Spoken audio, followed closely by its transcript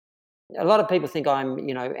a lot of people think I'm,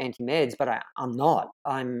 anti-meds, but I'm not.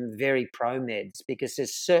 I'm very pro-meds because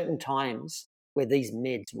there's certain times where these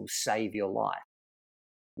meds will save your life.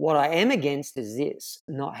 What I am against is this,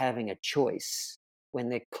 not having a choice when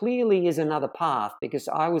there clearly is another path, because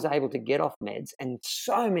I was able to get off meds, and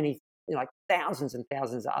so many, like thousands and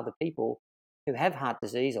thousands of other people who have heart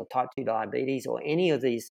disease or type 2 diabetes or any of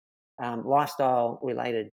these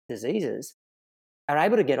lifestyle-related diseases are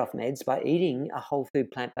able to get off meds by eating a whole food,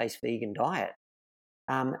 plant-based vegan diet.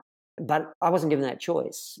 But I wasn't given that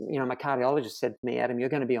choice. My cardiologist said to me, Adam, you're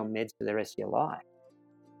going to be on meds for the rest of your life.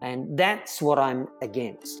 And that's what I'm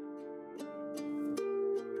against.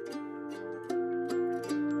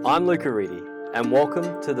 I'm Luca Reedy, and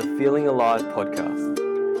welcome to the Feeling Alive podcast.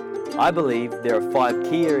 I believe there are 5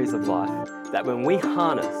 key areas of life that when we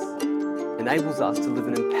harness, enables us to live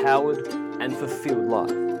an empowered and fulfilled life.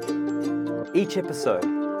 Each episode,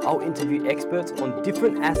 I'll interview experts on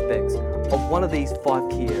different aspects of one of these 5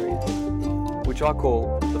 key areas, which I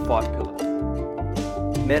call the 5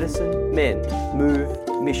 pillars: medicine, men, move,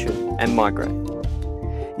 mission, and migrate.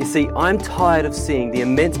 You see, I'm tired of seeing the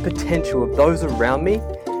immense potential of those around me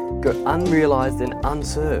go unrealized and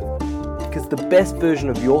unserved, because the best version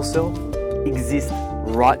of yourself exists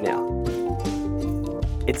right now.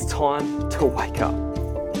 It's time to wake up.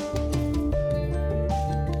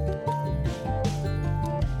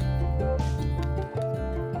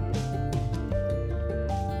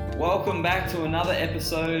 Welcome back to another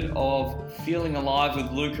episode of Feeling Alive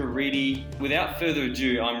with Luca Reedy. Without further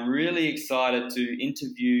ado, I'm really excited to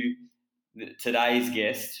interview today's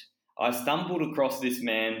guest. I stumbled across this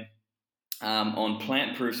man on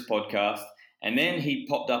Plant Proof's podcast, and then he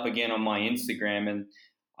popped up again on my Instagram, and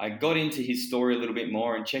I got into his story a little bit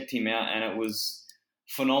more and checked him out, and it was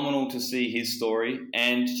phenomenal to see his story.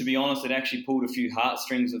 And to be honest, it actually pulled a few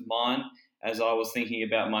heartstrings of mine as I was thinking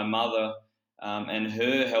about my mother and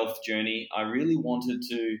her health journey. I really wanted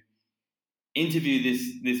to interview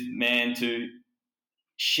this man to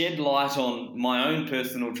shed light on my own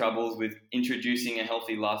personal troubles with introducing a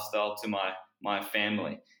healthy lifestyle to my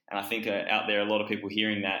family. And I think out there, a lot of people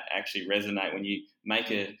hearing that actually resonate. When you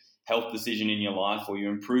make a health decision in your life or you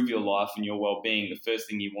improve your life and your well-being, the first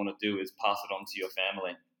thing you want to do is pass it on to your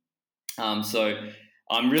family. So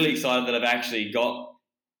I'm really excited that I've actually got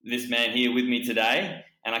this man here with me today.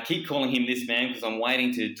 And I keep calling him this man because I'm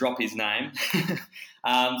waiting to drop his name.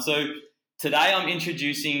 So today I'm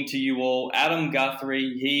introducing to you all Adam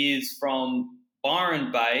Guthrie. He is from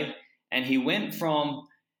Byron Bay, and he went from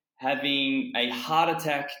having a heart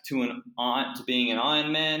attack to being an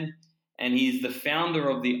Ironman, and he's the founder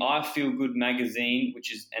of the I Feel Good magazine,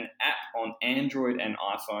 which is an app on Android and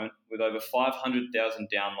iPhone with over 500,000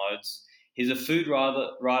 downloads. He's a food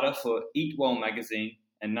writer for Eat Well magazine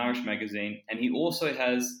and Nourish magazine, and he also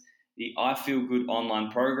has the I Feel Good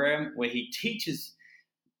online program where he teaches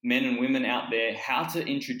men and women out there how to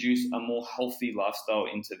introduce a more healthy lifestyle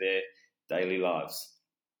into their daily lives.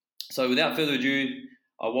 So without further ado,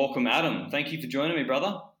 I welcome Adam. Thank you for joining me,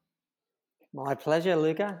 brother. My pleasure,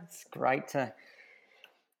 Luca. It's great to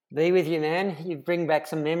be with you, man. You bring back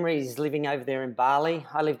some memories living over there in Bali.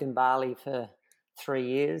 I lived in Bali for 3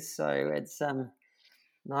 years, so it's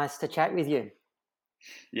nice to chat with you.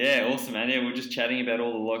 Yeah, awesome, man. Yeah, we're just chatting about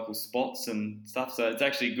all the local spots and stuff. So it's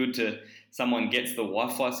actually good to someone gets the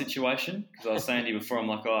Wi-Fi situation, because I was saying to you before, I'm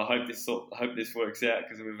like, I hope this works out,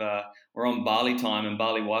 because we're on Bali time and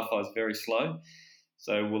Bali Wi-Fi is very slow.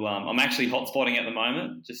 So I'm actually hotspotting at the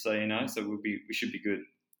moment, just so you know. So we should be good.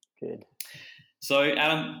 Good. So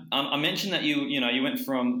Adam, I mentioned that you went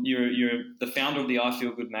from you're the founder of the I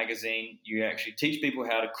Feel Good magazine. You actually teach people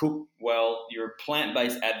how to cook well. You're a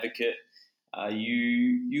plant-based advocate.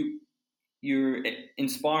 You're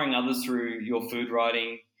inspiring others through your food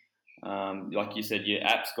writing. Like you said, your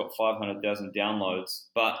app's got 500,000 downloads,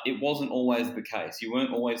 but it wasn't always the case. You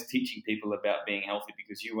weren't always teaching people about being healthy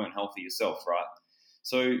because you weren't healthy yourself, right?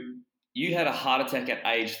 So you had a heart attack at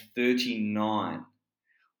age 39. Yep.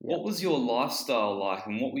 What was your lifestyle like,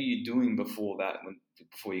 and what were you doing before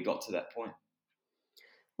you got to that point?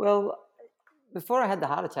 Well, before I had the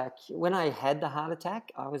heart attack, when I had the heart attack,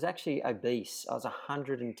 I was actually obese. I was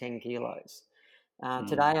 110 kilos.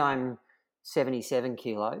 Today I'm 77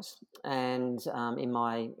 kilos and in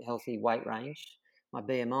my healthy weight range, my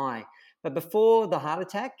BMI. But before the heart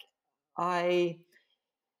attack,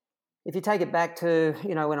 if you take it back to,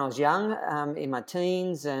 when I was young, in my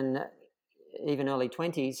teens and even early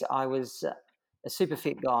 20s, I was a super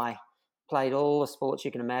fit guy, played all the sports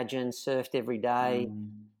you can imagine, surfed every day,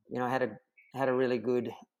 had a really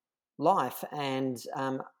good life. And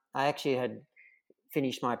I actually had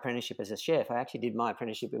finished my apprenticeship as a chef. I actually did my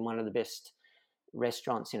apprenticeship in one of the best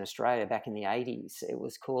restaurants in Australia back in the 80s. It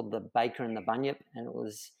was called the Baker and the Bunyip, and it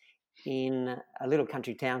was in a little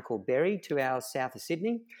country town called Berry, 2 hours south of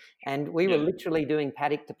Sydney. And we were literally doing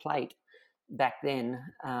paddock to plate back then.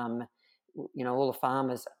 All the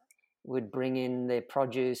farmers would bring in their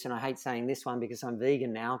produce, and I hate saying this one because I'm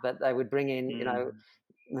vegan now, but they would bring in,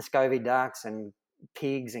 Muscovy ducks and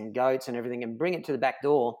pigs and goats and everything and bring it to the back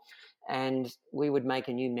door, and we would make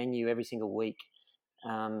a new menu every single week.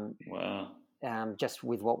 Wow. Just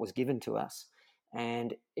with what was given to us.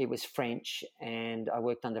 And it was French, and I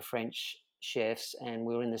worked under French chefs, and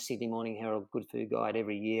we were in the Sydney Morning Herald Good Food Guide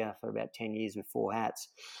every year for about 10 years with 4 hats.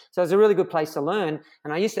 So it was a really good place to learn,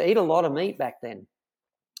 and I used to eat a lot of meat back then.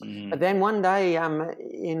 But then one day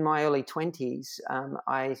in my early 20s,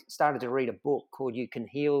 I started to read a book called You Can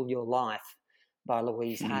Heal Your Life by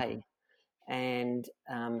Louise Hay. And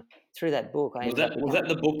through that book, was that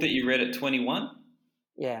the book that you read at 21?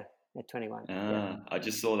 Yeah. At 21. I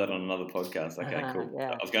just saw that on another podcast. Okay, cool.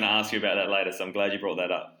 Yeah. I was going to ask you about that later, so I'm glad you brought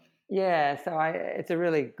that up. Yeah, so it's a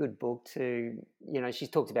really good book to, she's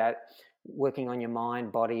talked about working on your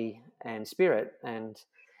mind, body, and spirit. And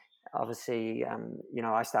obviously,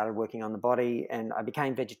 I started working on the body, and I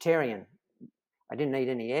became vegetarian. I didn't eat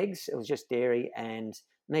any eggs. It was just dairy and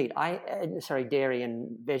meat. Dairy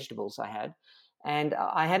and vegetables I had. And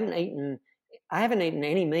I haven't eaten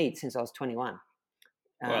any meat since I was 21.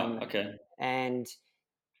 Wow, okay. And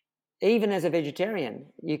even as a vegetarian,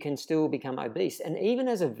 you can still become obese. And even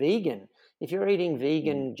as a vegan, if you're eating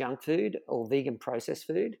vegan junk food or vegan processed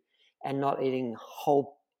food and not eating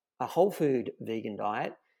a whole food vegan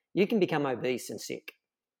diet, you can become obese and sick,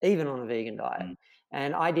 even on a vegan diet.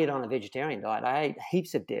 And I did on a vegetarian diet. I ate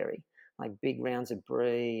heaps of dairy, like big rounds of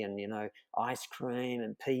brie and, ice cream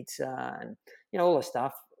and pizza and, all the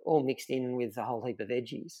stuff, all mixed in with a whole heap of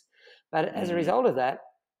veggies. But as a result of that,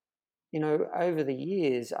 over the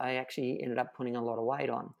years, I actually ended up putting a lot of weight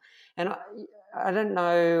on. And I don't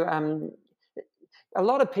know, a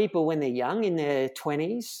lot of people when they're young, in their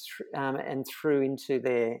 20s and through into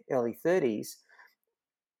their early 30s,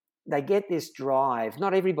 they get this drive.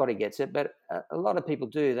 Not everybody gets it, but a lot of people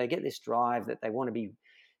do. They get this drive that they want to be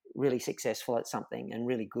really successful at something and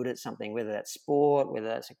really good at something, whether that's sport, whether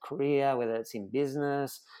that's a career, whether it's in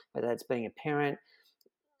business, whether it's being a parent.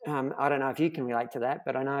 I don't know if you can relate to that,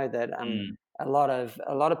 but I know that a lot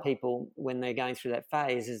of people, when they're going through that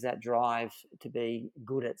phase, is that drive to be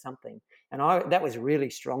good at something, and that was really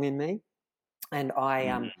strong in me, and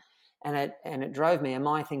it drove me. And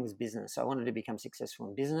my thing was business. I wanted to become successful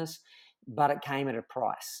in business, but it came at a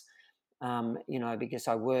price, because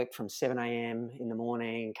I worked from 7 a.m. in the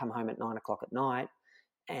morning, come home at 9 o'clock at night,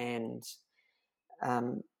 and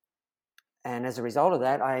as a result of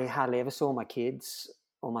that, I hardly ever saw my kids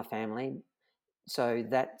or my family. So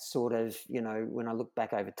that sort of, when I look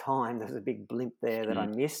back over time, there's a big blimp there that I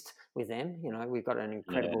missed with them. We've got an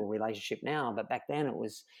incredible relationship now, but back then it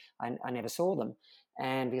was, I never saw them.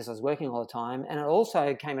 And because I was working all the time, and it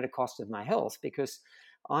also came at a cost of my health, because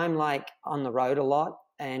I'm like on the road a lot,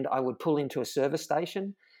 and I would pull into a service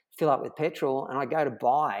station, fill up with petrol, and I go to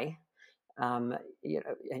buy,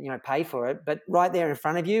 pay for it. But right there in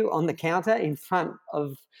front of you on the counter in front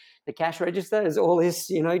of the cash register is all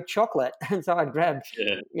this, chocolate. And so I'd grab,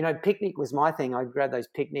 picnic was my thing. I'd grab those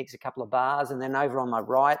picnics, a couple of bars, and then over on my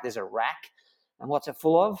right, there's a rack. And what's it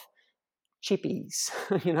full of? Chippies,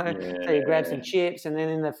 So you grab some chips, and then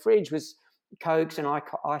in the fridge was Cokes and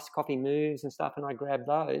iced coffee moves and stuff, and I grabbed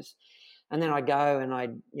those. And then I go and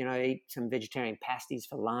I'd, eat some vegetarian pasties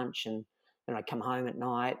for lunch, and then I'd come home at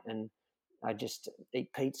night and I'd just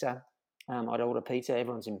eat pizza. I'd order pizza.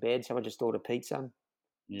 Everyone's in bed, so I just order pizza.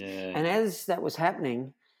 Yeah. And as that was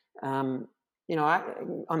happening, I'm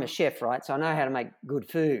a chef, right? So I know how to make good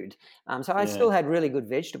food. So I still had really good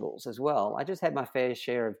vegetables as well. I just had my fair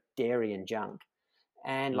share of dairy and junk,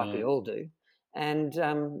 and like we all do. And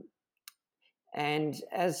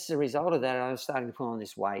as a result of that, I was starting to put on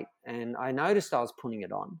this weight, and I noticed I was putting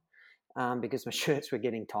it on because my shirts were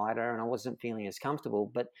getting tighter and I wasn't feeling as comfortable.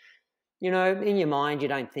 But, in your mind, you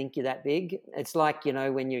don't think you're that big. It's like,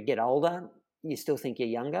 when you get older, you still think you're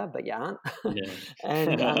younger, but you aren't. Yeah.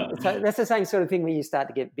 And so that's the same sort of thing when you start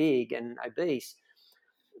to get big and obese.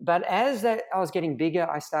 But as I was getting bigger,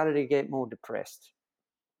 I started to get more depressed.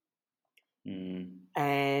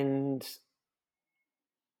 And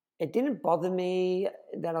it didn't bother me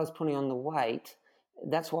that I was putting on the weight.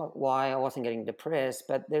 That's why I wasn't getting depressed.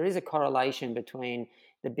 But there is a correlation between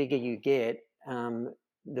the bigger you get,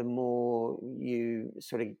 the more you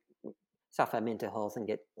sort of suffer mental health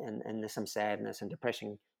and there's some sadness and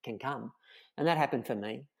depression can come. And that happened for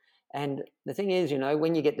me. And the thing is,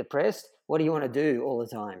 when you get depressed, what do you want to do all the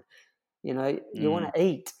time? You want to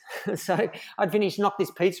eat. So I'd knock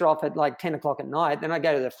this pizza off at like 10 o'clock at night. Then I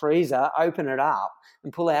go to the freezer, open it up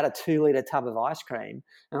and pull out a 2-litre tub of ice cream.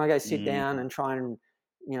 And I go sit down and try and,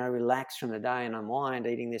 relax from the day and unwind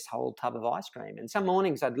eating this whole tub of ice cream. And some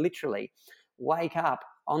mornings I'd literally wake up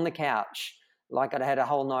on the couch like I'd had a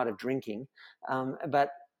whole night of drinking.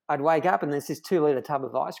 But I'd wake up and there's this 2-litre tub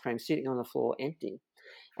of ice cream sitting on the floor empty.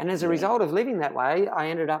 And as a result of living that way, I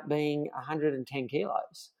ended up being 110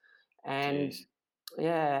 kilos. And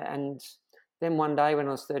and then one day when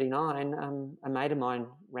I was 39, a mate of mine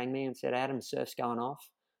rang me and said, Adam, surf's going off.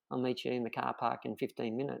 I'll meet you in the car park in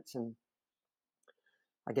 15 minutes. And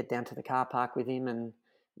I get down to the car park with him. And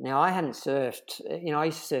now I hadn't surfed. I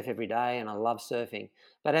used to surf every day and I love surfing.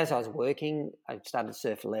 But as I was working, I started to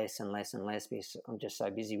surf less and less and less because I'm just so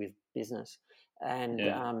busy with business. And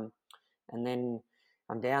then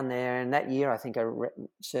I'm down there. And that year I think I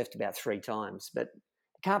surfed about 3 times. But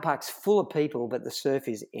the car park's full of people, but the surf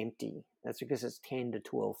is empty. That's because it's 10 to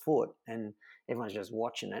 12 foot and everyone's just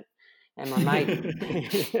watching it. And my mate,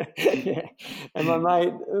 and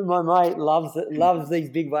my mate loves these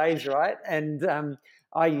big waves, right? And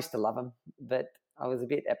I used to love them, but I was a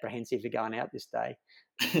bit apprehensive to going out this day.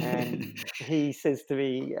 And he says to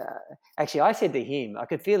me, actually, I said to him, I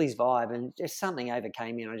could feel his vibe, and just something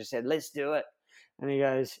overcame me, and I just said, "Let's do it." And he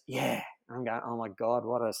goes, "Yeah." I'm going, "Oh my God,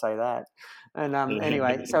 why did I say that?" And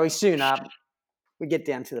anyway, so we soon up. We get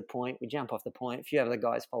down to the point. We jump off the point. A few other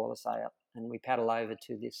guys follow us out, and we paddle over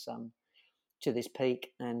to this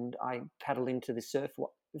peak. And I paddle into the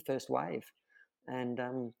first wave, and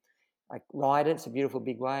I ride it. It's a beautiful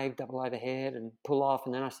big wave, double overhead, and pull off.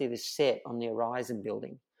 And then I see this set on the Horizon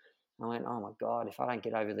building. I went, "Oh my God! If I don't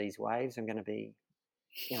get over these waves, I'm going to be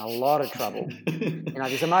in a lot of trouble."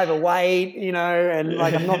 Because I'm overweight, and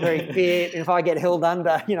like I'm not very fit. And if I get held under,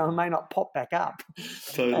 I may not pop back up.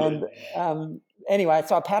 Totally. And anyway,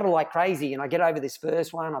 so I paddle like crazy, and I get over this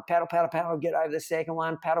first one. I paddle, get over the second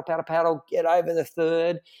one, paddle, get over the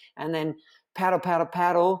third, and then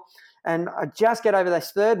paddle. And I just get over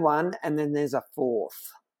this third one, and then there's a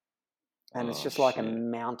fourth. And it's just like a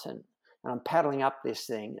mountain. And I'm paddling up this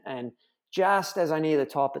thing, and just as I near the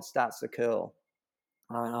top, it starts to curl.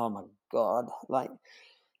 I went, "Oh my God!"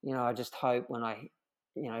 I just hope when I,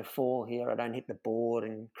 fall here, I don't hit the board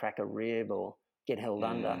and crack a rib or get held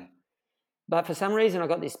under. But for some reason, I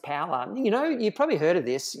got this power. You've probably heard of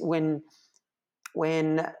this when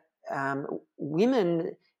women,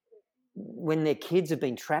 when their kids have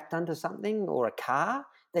been trapped under something or a car,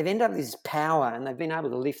 they've ended up with this power and they've been able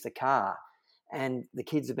to lift the car, and the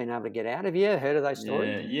kids have been able to get out. Have you ever heard of those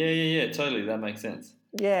stories? Yeah. Totally, that makes sense.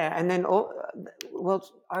 Yeah, and then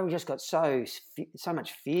I just got so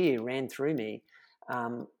much fear ran through me,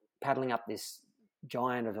 paddling up this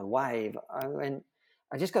giant of a wave, and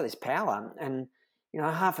I just got this power, and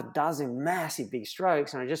half a dozen massive big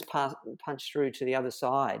strokes, and I just punched through to the other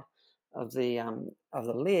side of the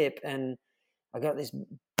lip, and I got this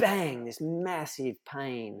bang, this massive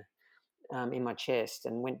pain in my chest,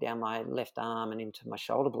 and went down my left arm and into my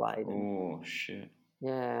shoulder blade. Oh shit!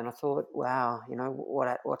 Yeah, and I thought, wow,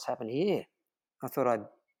 what's happened here? I thought I'd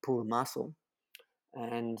pulled a muscle,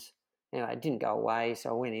 and it didn't go away. So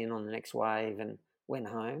I went in on the next wave and went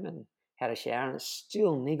home and had a shower, and it's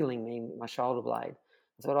still niggling me, my shoulder blade.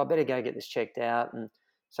 I thought I better go get this checked out, and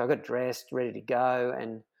so I got dressed, ready to go,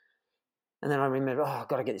 and then I remembered, I've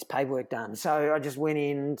got to get this paperwork done. So I just went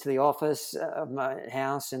into the office of my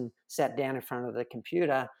house and sat down in front of the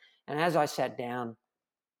computer, and as I sat down,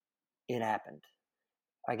 it happened.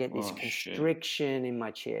 I get this constriction in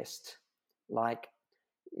my chest. Like,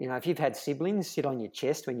 if you've had siblings sit on your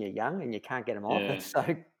chest when you're young and you can't get them off, it's so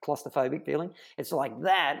claustrophobic feeling. It's like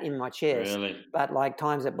that in my chest. Really? But like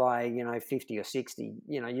times it by, 50 or 60,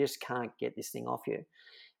 you just can't get this thing off you.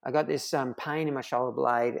 I got this pain in my shoulder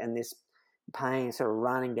blade and this pain sort of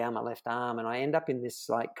running down my left arm, and I end up in this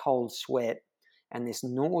like cold sweat and this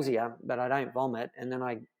nausea, but I don't vomit. And then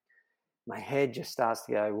my head just starts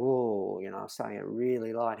to go, whoa, I'm starting to get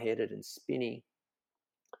really lightheaded and spinny.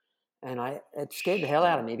 And it scared the hell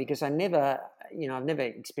out of me because I've never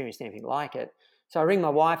experienced anything like it. So I ring my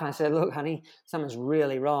wife and I said, "Look, honey, something's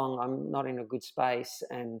really wrong. I'm not in a good space."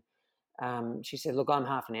 And she said, "Look, I'm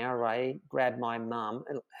half an hour away. Grab my mum,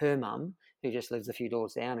 her mum, who just lives a few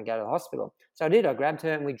doors down, and go to the hospital." So I did. I grabbed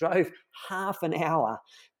her and we drove half an hour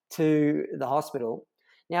to the hospital.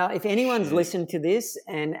 Now, if anyone's listened to this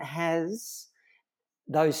and has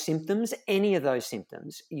those symptoms, any of those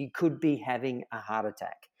symptoms, you could be having a heart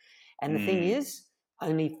attack. And the thing is,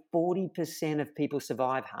 only 40% of people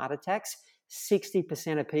survive heart attacks.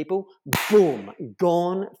 60% of people, boom,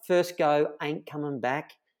 gone, first go, ain't coming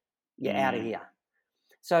back. You're out of here.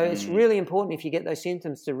 So it's really important if you get those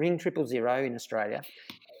symptoms to ring 000 in Australia,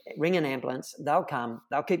 ring an ambulance, they'll come,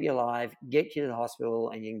 they'll keep you alive, get you to the hospital,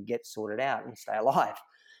 and you can get sorted out and stay alive.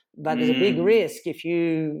 But there's a big risk if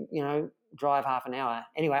you drive half an hour.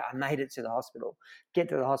 Anyway, I made it to the hospital. Get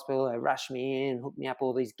to the hospital, they rush me in, hook me up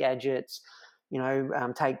all these gadgets,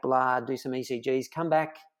 take blood, do some ECGs, come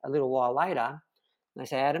back a little while later, and they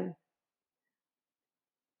say, Adam,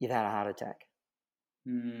 you've had a heart attack.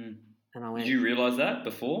 And I went, did you realise that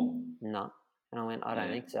before? No. And I went, I don't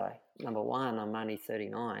think so. Number one, I'm only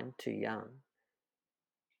 39, too young.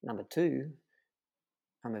 Number two,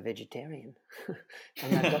 I'm a vegetarian.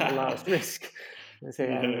 And they've got the lowest risk. I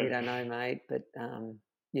said, we don't know, mate, but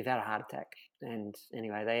you've had a heart attack. And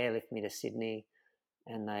anyway, they airlift me to Sydney,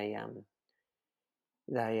 and they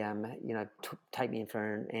take me in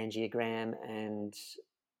for an angiogram. And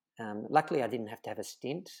luckily I didn't have to have a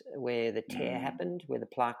stent where the tear happened, where the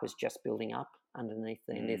plaque was just building up underneath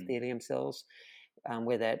the endothelium cells,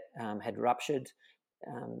 where that had ruptured.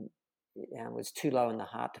 It was too low in the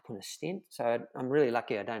heart to put a stent. So I'm really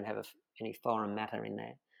lucky I don't have any foreign matter in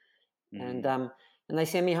there. And they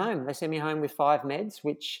send me home. They send me home with 5 meds,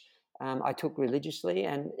 which I took religiously.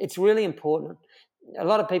 And it's really important. A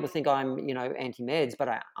lot of people think I'm, anti-meds, but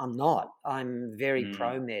I'm not. I'm very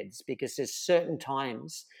pro-meds, because there's certain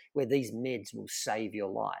times where these meds will save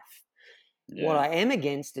your life. Yeah. What I am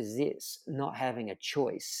against is this, not having a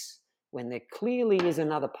choice when there clearly is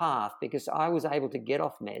another path, because I was able to get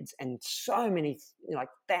off meds, and so many,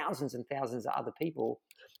 thousands and thousands of other people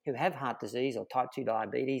who have heart disease or type 2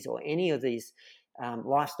 diabetes or any of these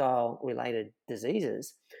lifestyle-related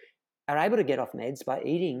diseases are able to get off meds by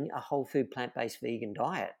eating a whole food, plant-based vegan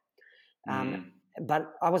diet.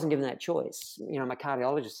 But I wasn't given that choice. My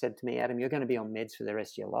cardiologist said to me, Adam, you're going to be on meds for the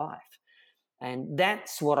rest of your life. And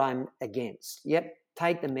that's what I'm against. Yep,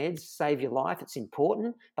 take the meds, save your life. It's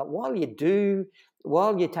important. But while you're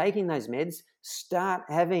taking those meds, start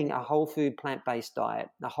having a whole food, plant-based diet,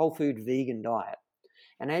 a whole food, vegan diet.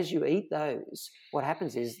 And as you eat those, what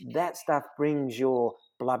happens is that stuff brings your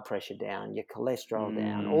blood pressure down, your cholesterol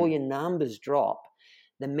down, all your numbers drop.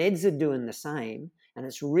 The meds are doing the same. And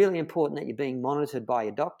it's really important that you're being monitored by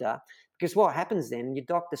your doctor, because what happens then, your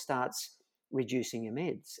doctor starts reducing your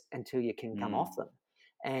meds until you can come off them.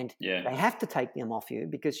 And they have to take them off you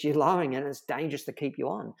because you're lowering it and it's dangerous to keep you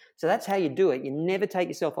on. So that's how you do it. You never take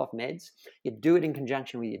yourself off meds. You do it in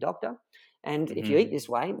conjunction with your doctor. And if you eat this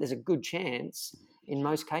way, there's a good chance, in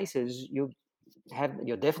most cases, you'll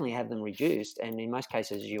definitely have them reduced, and in most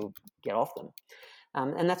cases, you'll get off them.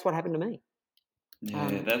 And that's what happened to me.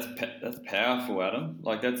 Yeah, that's powerful, Adam.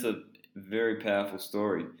 That's a very powerful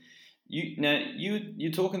story.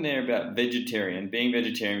 You're talking there about being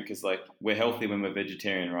vegetarian, because we're healthy when we're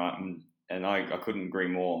vegetarian, right? And I couldn't agree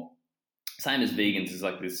more. Same as vegans, is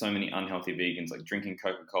there's so many unhealthy vegans, drinking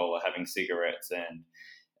Coca-Cola, having cigarettes, and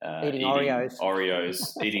eating Oreos.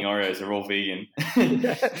 Eating Oreos, they're all vegan.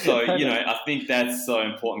 So, I think that's so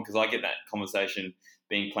important, because I get that conversation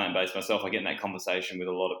being plant-based myself. I get in that conversation with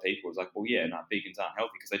a lot of people. It's vegans aren't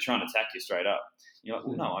healthy, because they try and attack you straight up. You're like,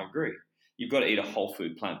 well, no, I agree. You've got to eat a whole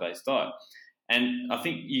food, plant-based diet. And I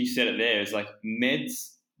think you said it there, is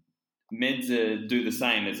meds do the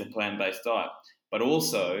same as a plant-based diet. But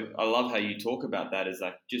also, I love how you talk about that, is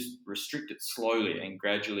just restrict it slowly and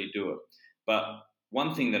gradually do it. But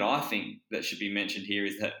one thing that I think that should be mentioned here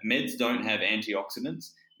is that meds don't have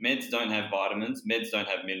antioxidants, meds don't have vitamins, meds don't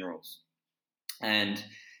have minerals. And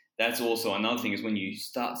that's also another thing, is when you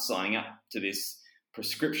start signing up to this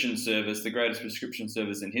prescription service, the greatest prescription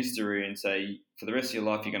service in history, and say, for the rest of your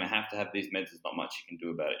life, you're going to have these meds, there's not much you can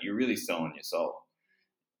do about it. You're really selling your soul.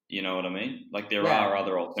 You know what I mean? There are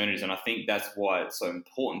other alternatives. And I think that's why it's so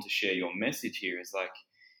important to share your message here, is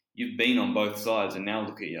you've been on both sides, and now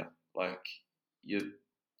look at you.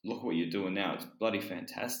 Look what you're doing now. It's bloody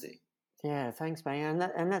fantastic. Yeah, thanks, man.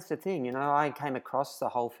 And that's the thing. I came across the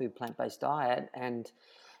whole food plant-based diet, and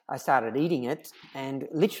I started eating it, and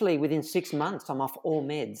literally within 6 months, I'm off all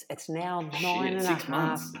meds. It's now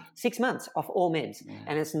 6 months off all meds. Yeah.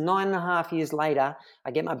 And it's 9.5 years later,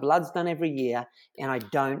 I get my bloods done every year, and I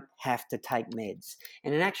don't have to take meds.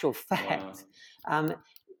 And in actual fact,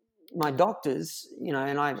 my doctors,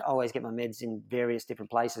 and I always get my meds in various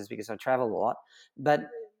different places because I travel a lot, but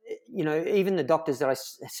even the doctors that I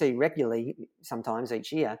see regularly, sometimes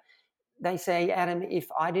each year, they say, Adam, if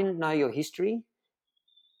I didn't know your history,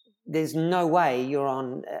 there's no way you're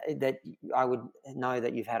on that I would know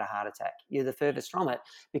that you've had a heart attack. You're the furthest from it,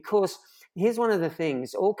 because here's one of the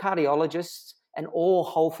things: all cardiologists and all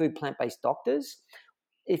whole food plant-based doctors,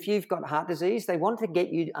 if you've got heart disease, they want to get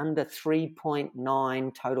you under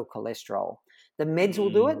 3.9 total cholesterol. The meds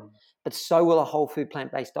will do it, but so will a whole food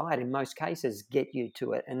plant-based diet in most cases get you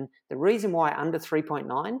to it. And the reason why under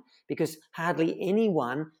 3.9, because hardly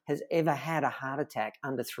anyone has ever had a heart attack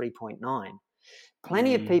under 3.9.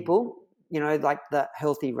 Plenty of people, like the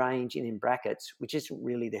healthy range in brackets, which isn't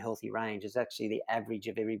really the healthy range, is actually the average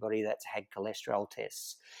of everybody that's had cholesterol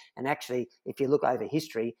tests. And actually, if you look over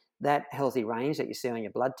history, that healthy range that you see on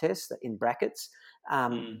your blood tests in brackets,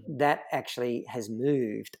 that actually has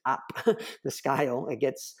moved up the scale. It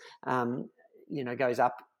gets, goes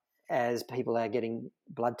up as people are getting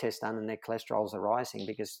blood tests done and their cholesterols are rising,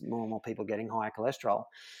 because more and more people are getting higher cholesterol.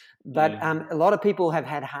 But a lot of people have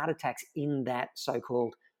had heart attacks in that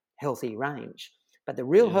so-called healthy range. But the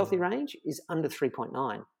real healthy range is under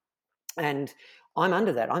 3.9. And I'm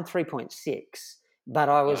under that. I'm 3.6. But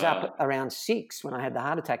I was up around 6 when I had the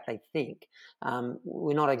heart attack, they think.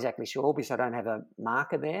 We're not exactly sure because I don't have a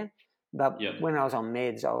marker there. But when I was on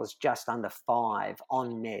meds, I was just under 5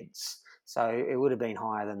 on meds. So it would have been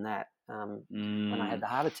higher than that when I had the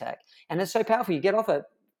heart attack. And it's so powerful. You get off it.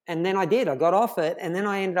 And then I got off it. And then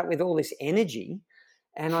I ended up with all this energy.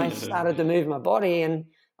 And I started to move my body. And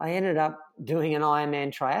I ended up doing an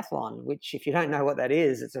Ironman triathlon, which, if you don't know what that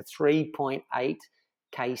is, it's a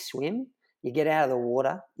 3.8K swim. You get out of the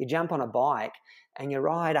water, you jump on a bike, and you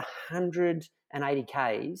ride 180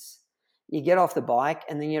 Ks. You get off the bike,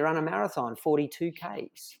 and then you run a marathon, 42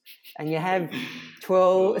 Ks. And you have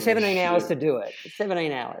 17 hours to do it.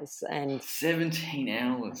 17 hours. And 17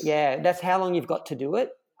 hours. Yeah, that's how long you've got to do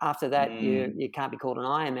it. After that, you can't be called an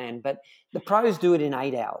Ironman. But the pros do it in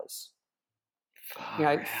 8 hours.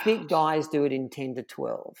 Fit guys do it in 10 to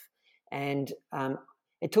 12. And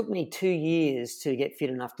it took me 2 years to get fit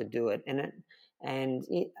enough to do it. And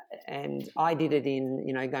I did it in,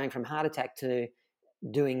 going from heart attack to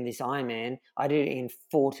doing this Ironman, I did it in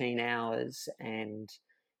 14 hours and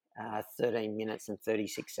 13 minutes and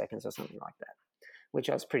 36 seconds or something like that, which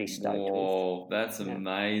I was pretty stoked with. Whoa, that's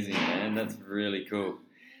amazing, man. That's really cool.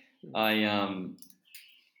 I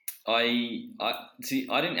see.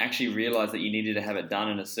 I didn't actually realize that you needed to have it done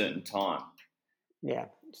in a certain time. Yeah,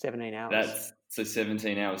 17 hours. So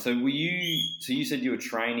 17 hours. So you said you were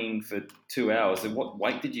training for 2 hours. So what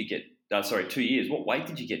weight did you get? 2 years. What weight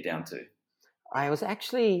did you get down to? I was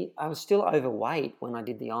still overweight when I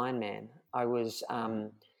did the Ironman. I was, my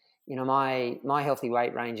healthy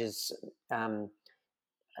weight range is, my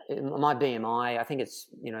BMI, I think it's,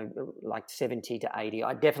 like 70 to 80.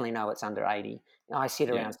 I definitely know it's under 80. I sit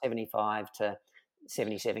around 75 to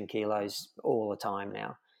 77 kilos all the time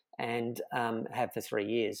now, and have for 3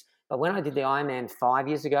 years. But when I did the Ironman 5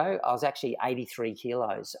 years ago, I was actually 83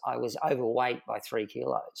 kilos. I was overweight by 3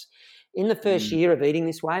 kilos. In the first year of eating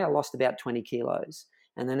this way, I lost about 20 kilos.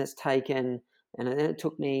 And then it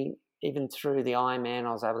took me, even through the Ironman,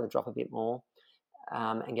 I was able to drop a bit more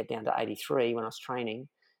and get down to 83 when I was training.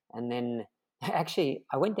 And then actually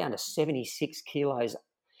I went down to 76 kilos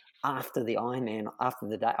after the Ironman, after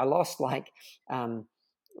the day. I lost 7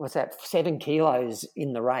 kilos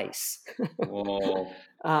in the race. Whoa.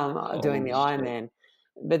 Doing the Ironman.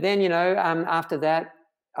 But then, after that,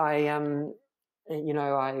 I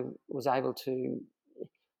was able to,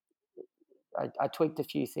 I tweaked a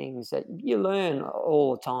few things that you learn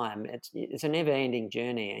all the time. It's a never-ending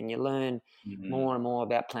journey, and you learn more and more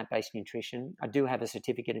about plant-based nutrition. I do have a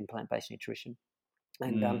certificate in plant-based nutrition.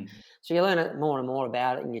 And so you learn more and more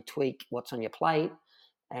about it, and you tweak what's on your plate.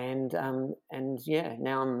 And now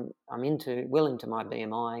I'm into my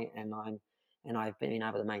BMI, and I've been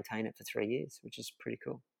able to maintain it for 3 years, which is pretty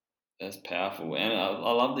cool. That's powerful, and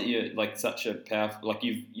I love that you're like such a powerful, like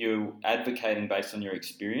you're advocating based on your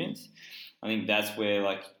experience. I think that's where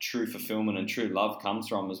like true fulfillment and true love comes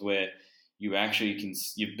from, is where you actually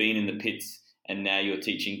you've been in the pits and now you're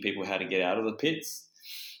teaching people how to get out of the pits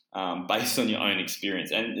based on your own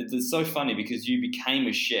experience. And it's so funny because you became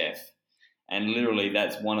a chef, and literally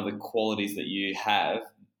that's one of the qualities that you have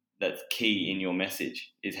that's key in your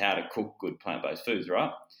message, is how to cook good plant-based foods,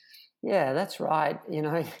 right? Yeah, that's right.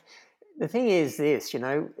 The thing is this,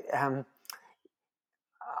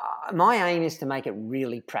 my aim is to make it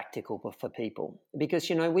really practical for people, because,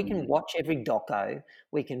 we can watch every doco,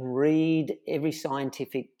 we can read every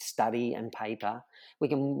scientific study and paper, we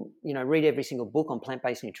can, read every single book on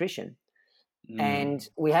plant-based nutrition, and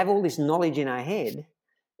we have all this knowledge in our head,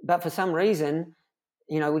 but for some reason,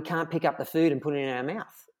 we can't pick up the food and put it in our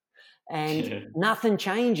mouth. And Yeah. nothing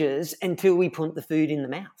changes until we put the food in the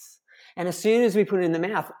mouth. And as soon as we put it in the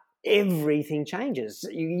mouth, everything changes.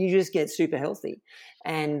 You just get super healthy.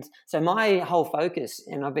 And so my whole focus,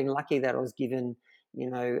 and I've been lucky that I was given,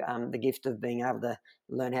 the gift of being able to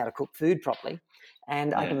learn how to cook food properly,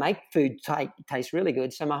 and I can make food taste really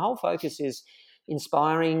good. So my whole focus is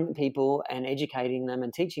inspiring people and educating them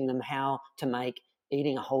and teaching them how to make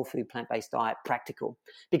eating a whole food plant-based diet practical,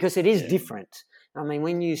 because it is different. I mean,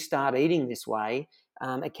 when you start eating this way,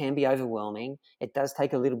 it can be overwhelming. It does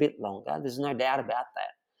take a little bit longer. There's no doubt about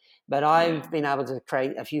that. But I've been able to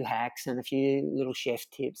create a few hacks and a few little chef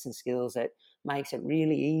tips and skills that makes it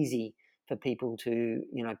really easy for people to,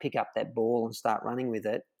 pick up that ball and start running with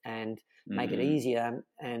it, and make it easier.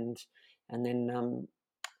 And then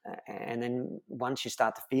once you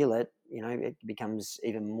start to feel it, it becomes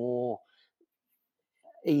even more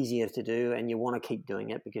easier to do, and you want to keep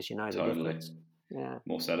doing it because the difference. Yeah.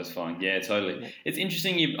 More satisfying. Yeah, totally. Yeah. It's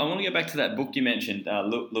interesting. I want to go back to that book you mentioned,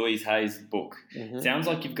 Louise Hay's book. Mm-hmm. Sounds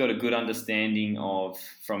like you've got a good understanding of,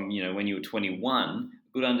 from when you were 21,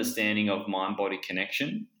 good understanding of mind-body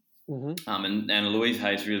connection. Mm-hmm. And Louise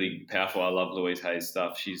Hay's really powerful. I love Louise Hay's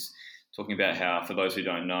stuff. She's talking about how, for those who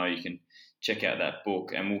don't know, you can check out that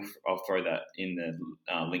book, and I'll throw that in the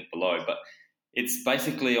link below. But it's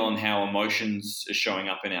basically on how emotions are showing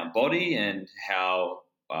up in our body, and how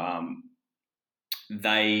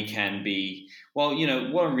they can be, what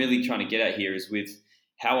I'm really trying to get at here is with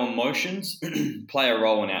how emotions play a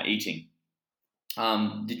role in our eating.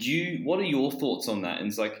 What are your thoughts on that? And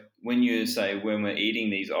it's like, when you say, when we're eating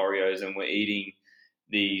these Oreos and we're eating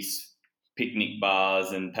these picnic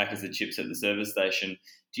bars and packets of chips at the service station,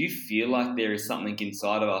 do you feel like there is something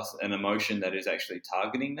inside of us, an emotion that is actually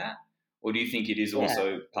targeting that? Or do you think it is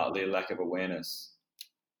also partly a lack of awareness?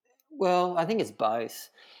 Well, I think it's both.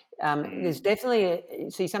 There's definitely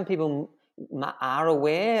some people are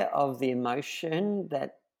aware of the emotion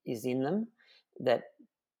that is in them, that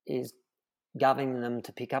is governing them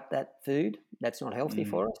to pick up that food that's not healthy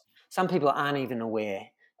for us. Some people aren't even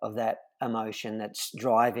aware of that emotion that's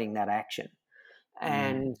driving that action.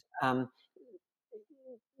 And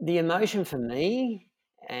the emotion for me,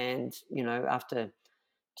 and after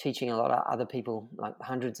teaching a lot of other people, like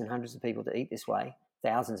hundreds and hundreds of people, to eat this way,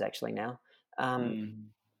 thousands actually now,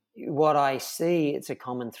 what I see, it's a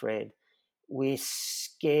common thread. We're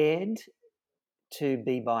scared to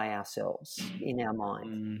be by ourselves in our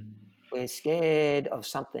mind. We're scared of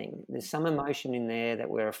something. There's some emotion in there that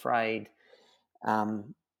we're afraid of,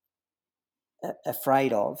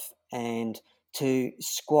 and to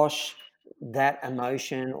squash that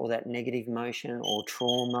emotion, or that negative emotion, or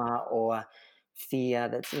trauma, or fear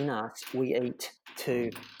that's in us, we eat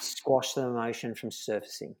to squash the emotion from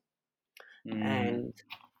surfacing. And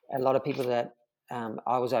a lot of people that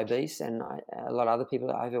I was obese, and a lot of other people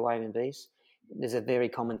that are overweight and obese, there's a very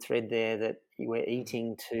common thread there, that we're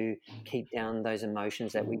eating to keep down those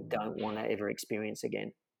emotions that we don't want to ever experience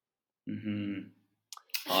again.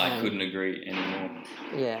 I couldn't agree anymore.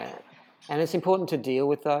 Yeah, and it's important to deal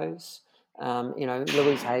with those.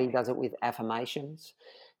 Louise Hay does it with affirmations.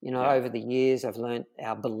 Over the years, I've learned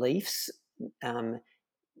our beliefs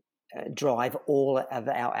drive all of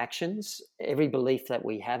our actions. Every belief that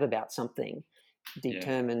we have about something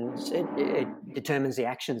determines it determines the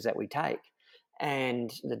actions that we take and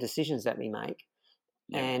the decisions that we make.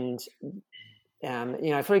 And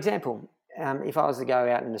for example, if I was to go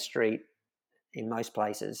out in the street in most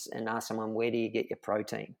places and ask someone, where do you get your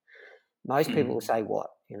protein? Most people will say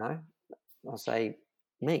what? I'll say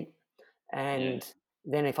meat. And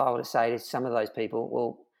then if I were to say to some of those people,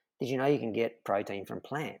 well, did you know you can get protein from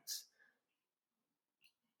plants?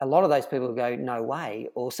 A lot of those people will go, no way.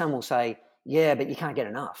 Or some will say, yeah, but you can't get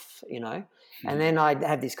enough, And then I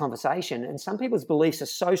have this conversation, and some people's beliefs are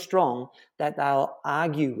so strong that they'll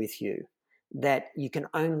argue with you that you can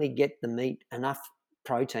only get the meat, enough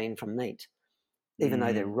protein from meat, even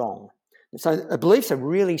though they're wrong. So the beliefs are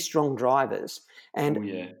really strong drivers.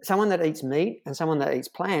 And someone that eats meat and someone that eats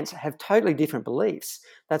plants have totally different beliefs.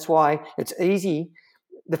 That's why it's easy.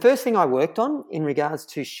 The first thing I worked on in regards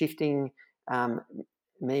to shifting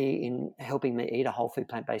me in helping me eat a whole food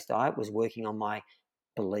plant-based diet was working on my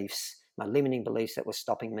beliefs, my limiting beliefs that were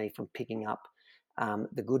stopping me from picking up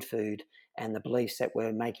the good food, and the beliefs that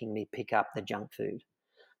were making me pick up the junk food.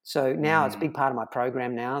 So now it's a big part of my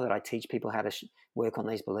program now that I teach people how to work on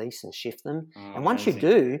these beliefs and shift them. And once you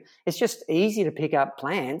do, it's just easy to pick up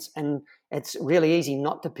plants, and it's really easy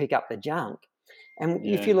not to pick up the junk. And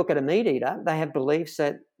if you look at a meat eater, they have beliefs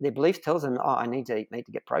that their belief tells them, I need to eat meat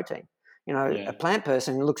to get protein. A plant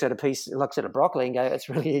person looks at a broccoli and go, it's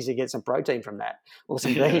really easy to get some protein from that, or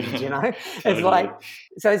some beans, Totally. It's like,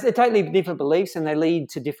 so it's a totally different beliefs, and they lead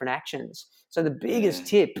to different actions. So the biggest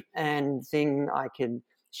tip and thing I could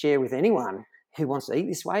share with anyone who wants to eat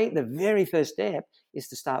this way, the very first step is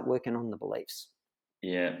to start working on the beliefs.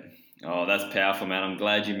 Yeah. Oh, that's powerful, man. I'm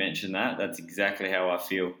glad you mentioned that. That's exactly how I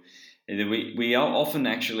feel. We often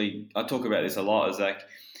actually, I talk about this a lot, is like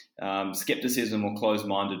skepticism or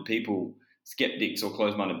closed-minded people, skeptics or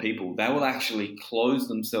closed-minded people, they will actually close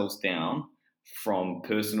themselves down from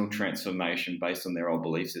personal transformation based on their old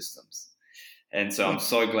belief systems. And so I'm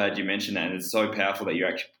so glad you mentioned that, and it's so powerful that you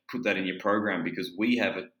actually put that in your program, because we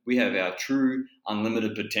have our true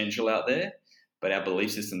unlimited potential out there, but our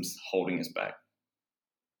belief system's holding us back.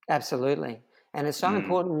 Absolutely. And it's so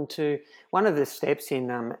important to, one of the steps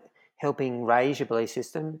in helping raise your belief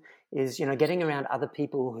system is, getting around other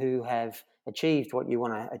people who have achieved what you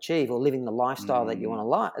want to achieve, or living the lifestyle that you want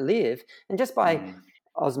to live. And just by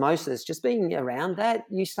osmosis, just being around that,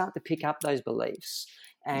 you start to pick up those beliefs,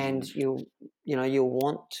 and you'll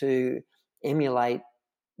want to emulate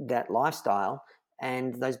that lifestyle,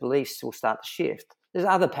 and those beliefs will start to shift. There's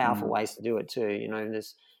other powerful ways to do it too.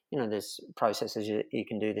 There's processes you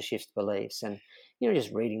can do to shift beliefs, and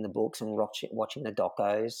just reading the books and watching the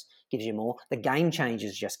docos gives you more. The Game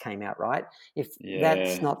Changers just came out, right? If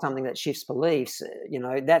that's not something that shifts beliefs,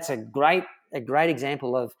 that's a great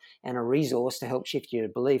example of, and a resource to help shift your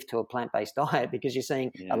belief to a plant-based diet, because you're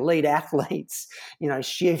seeing elite athletes,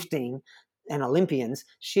 shifting, and Olympians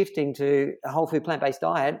shifting to a whole food plant-based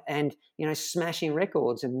diet, and smashing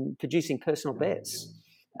records and producing personal bests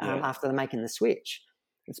after they're making the switch.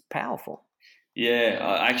 It's powerful. Yeah,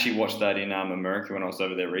 I actually watched that in America when I was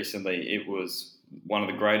over there recently. It was one of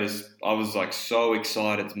the greatest. I was like so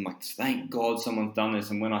excited. I'm like, thank God someone's done this.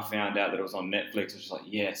 And when I found out that it was on Netflix, I was just like,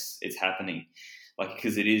 yes, it's happening. Like,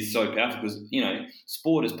 because it is so powerful, because,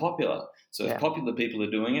 sport is popular. So if popular people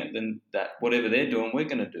are doing it, then that whatever they're doing, we're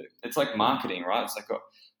going to do. It's like marketing, right? It's like,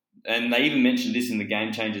 and they even mentioned this in the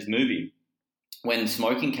Game Changers movie. When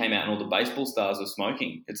smoking came out and all the baseball stars were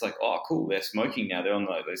smoking, it's like, oh, cool, they're smoking now. They're on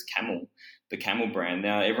the Camel brand.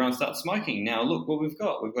 Now everyone starts smoking. Now look what we've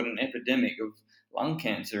got. We've got an epidemic of lung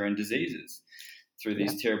cancer and diseases through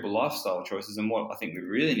these terrible lifestyle choices. And what I think we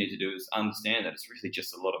really need to do is understand that it's really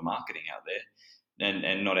just a lot of marketing out there,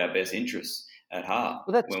 and not our best interests at heart.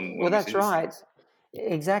 Well, that's right.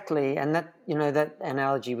 Exactly. And that, that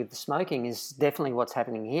analogy with the smoking is definitely what's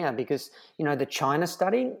happening here, because, the China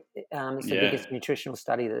study is the biggest nutritional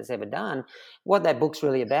study that's ever done. What that book's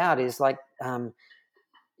really about is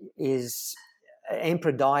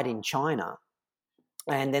emperor died in China.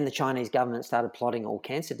 And then the Chinese government started plotting all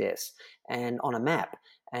cancer deaths and on a map.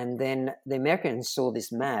 And then the Americans saw this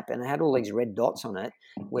map, and it had all these red dots on it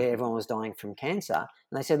where everyone was dying from cancer.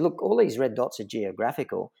 And they said, look, all these red dots are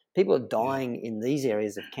geographical. People are dying in these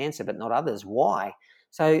areas of cancer, but not others. Why?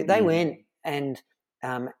 So they went and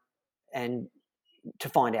to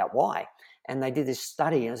find out why. And they did this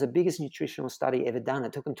study. It was the biggest nutritional study ever done.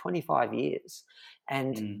 It took them 25 years.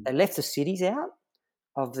 And they left the cities out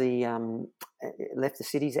of the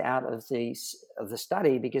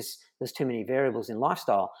study because there's too many variables in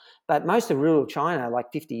lifestyle. But most of rural China,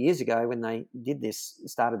 like 50 years ago when they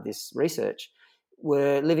started this research,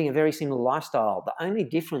 were living a very similar lifestyle. The only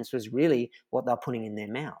difference was really what they're putting in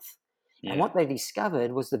their mouth. And what they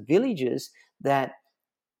discovered was the villages that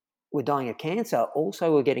were dying of cancer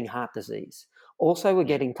also were getting heart disease, also were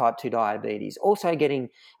getting type 2 diabetes, also getting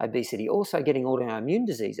obesity, also getting autoimmune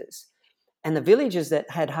diseases. And the villages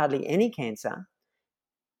that had hardly any cancer,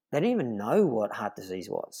 they didn't even know what heart disease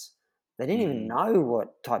was. They didn't even know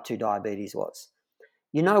what type 2 diabetes was.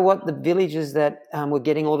 You know what the villages that were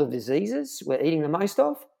getting all the diseases were eating the most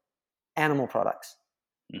of? Animal products.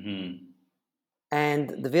 And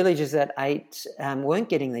the villages that weren't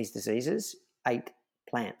getting these diseases ate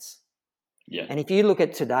plants. And if you look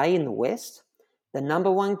at today in the West, the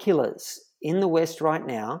number one killers in the West right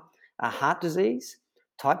now are heart disease,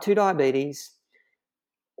 type 2 diabetes,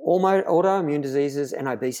 autoimmune diseases, and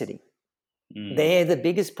obesity. They're the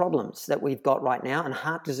biggest problems that we've got right now, and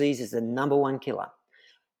heart disease is the number one killer.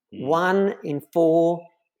 1 in 4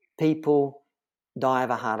 people die of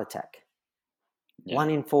a heart attack. 1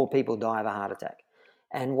 in 4 people die of a heart attack.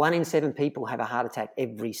 And 1 in 7 people have a heart attack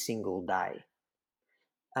every single day.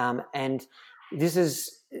 And this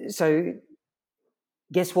is, so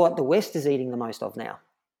guess what the West is eating the most of now?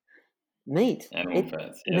 Meat. Animal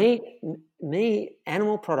fats.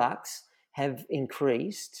 Animal products have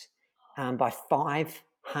increased by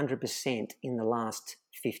 500% in the last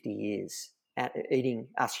 50 years at eating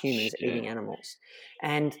animals.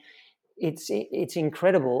 And it's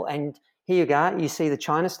incredible. And here you go. You see the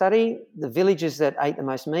China study. The villages that ate the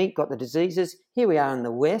most meat got the diseases. Here we are in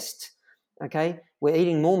the West. Okay, we're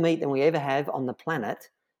eating more meat than we ever have on the planet,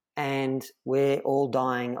 and we're all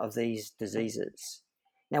dying of these diseases.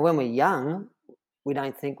 Now, when we're young, we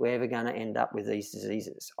don't think we're ever going to end up with these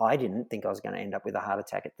diseases. I didn't think I was going to end up with a heart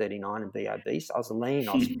attack at 39 and be obese. I was lean,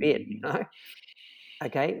 I was fit,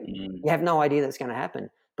 Okay, you have no idea that's going to happen.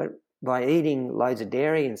 But by eating loads of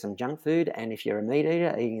dairy and some junk food, and if you're a meat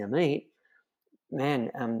eater, eating the meat, man,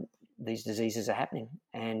 these diseases are happening.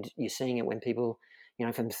 And you're seeing it when people,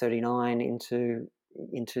 from 39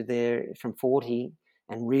 into their, from 40,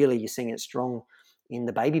 and really you're seeing it strong in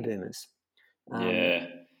the baby boomers.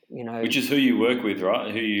 Which is who you work with,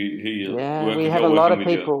 right? Who you work we with. have You're a lot working of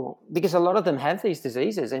with people because a lot of them have these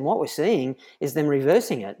diseases, and what we're seeing is them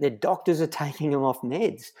reversing it. Their doctors are taking them off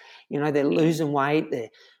meds. They're losing weight, they're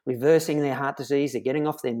reversing their heart disease, they're getting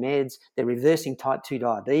off their meds, they're reversing type 2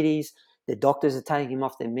 diabetes. Their doctors are taking them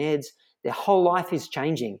off their meds. Their whole life is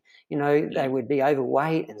changing. They would be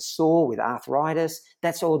overweight and sore with arthritis.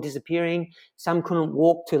 That's all disappearing. Some couldn't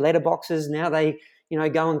walk to letterboxes. Now they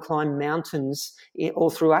go and climb mountains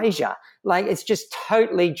all through Asia. Like, it's just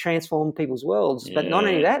totally transformed people's worlds. But not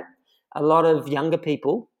only that, a lot of younger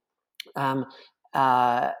people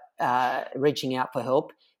reaching out for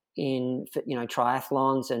help in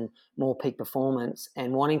triathlons and more peak performance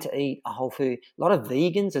and wanting to eat a whole food. A lot of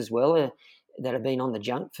vegans as well that have been on the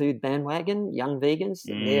junk food bandwagon, young vegans.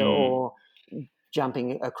 They're all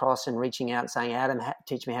jumping across and reaching out and saying, Adam,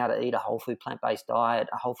 teach me how to eat a whole food plant-based diet,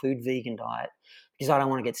 a whole food vegan diet, because I don't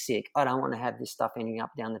want to get sick. I don't want to have this stuff ending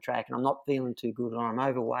up down the track, and I'm not feeling too good, or I'm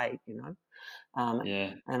overweight, and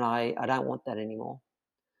I don't want that anymore.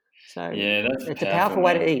 So that's it's powerful, a powerful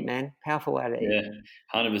way man. to eat, man. Powerful way to eat. Yeah,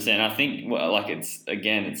 100%. I think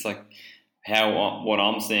it's like how what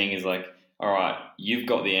I'm seeing is like, all right, you've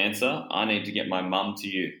got the answer. I need to get my mum to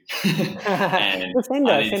you, and send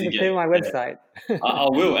I need to it get. to my website. I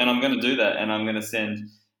will, and I'm going to do that, and I'm going to send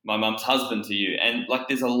my mum's husband to you. And like,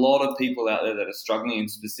 there's a lot of people out there that are struggling, and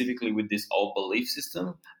specifically with this old belief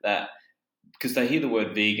system that because they hear the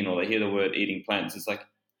word vegan or they hear the word eating plants, it's like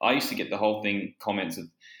I used to get the whole thing comments of,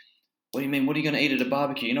 what do you mean? What are you going to eat at a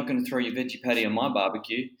barbecue? You're not going to throw your veggie patty on my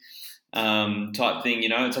barbecue, type thing.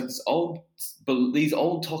 It's like these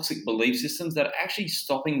old toxic belief systems that are actually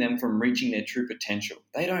stopping them from reaching their true potential.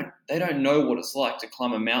 They don't know what it's like to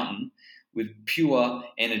climb a mountain with pure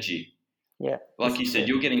energy. Yeah, like you said,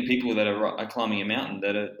 you're getting people that are climbing a mountain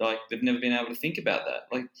that are like they've never been able to think about that.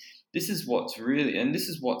 Like, this is what's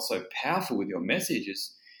so powerful with your message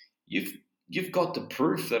is you've got the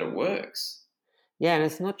proof that it works. Yeah, and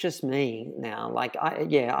it's not just me now. Like,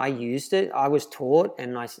 I used it. I was taught,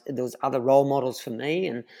 and there was other role models for me,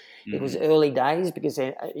 and it was early days because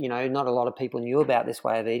not a lot of people knew about this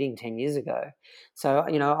way of eating 10 years ago. So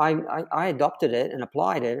I adopted it and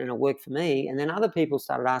applied it, and it worked for me. And then other people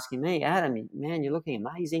started asking me, Adam, man, you're looking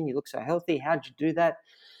amazing. You look so healthy. How'd you do that?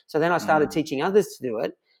 So then I started teaching others to do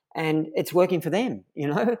it, and it's working for them.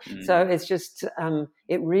 So it's just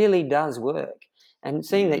it really does work. And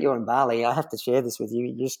seeing that you're in Bali, I have to share this with you.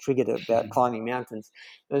 You just triggered it about climbing mountains.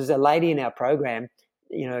 There was a lady in our program,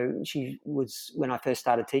 she was, when I first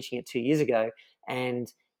started teaching it 2 years ago, and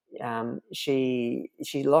she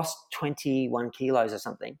lost 21 kilos or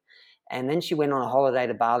something. And then she went on a holiday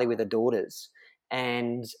to Bali with her daughters.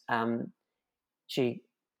 And she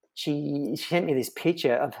sent me this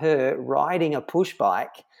picture of her riding a push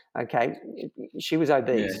bike. Okay, she was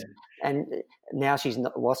obese, and now she's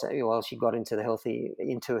not. She got into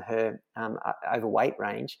her overweight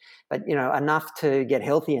range, but enough to get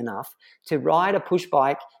healthy enough to ride a push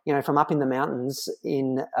bike, from up in the mountains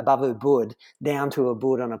above Ubud down to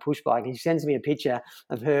Ubud on a push bike. And she sends me a picture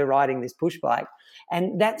of her riding this push bike,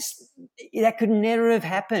 and that could never have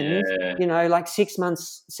happened, like 6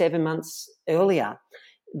 months, 7 months earlier.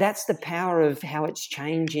 That's the power of how it's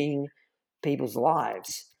changing people's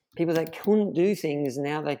lives. People that couldn't do things,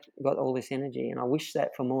 now they've got all this energy. And I wish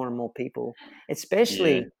that for more and more people,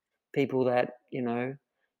 especially people that,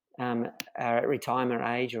 are at retirement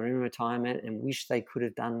age or in retirement and wish they could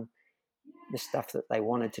have done the stuff that they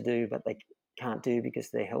wanted to do, but they can't do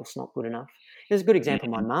because their health's not good enough. There's a good example,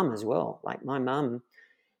 my mum as well. Like, my mum,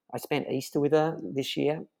 I spent Easter with her this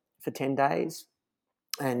year for 10 days.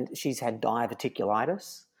 And she's had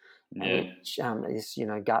diverticulitis, which is,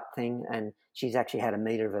 gut thing. And she's actually had a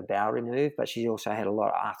metre of her bowel removed, but she also had a lot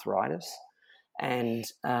of arthritis. And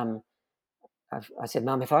I said,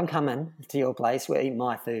 Mum, if I'm coming to your place, we're eating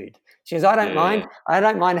my food. She goes, I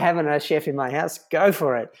don't mind having a chef in my house. Go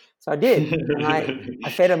for it. So I did. And I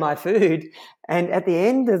fed her my food. And at the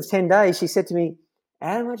end of 10 days, she said to me,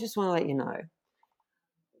 Adam, I just want to let you know,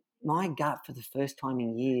 my gut for the first time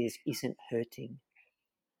in years isn't hurting.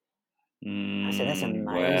 I said, that's amazing,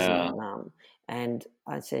 Wow. Mum. And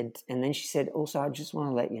I said, and then she said, also, I just want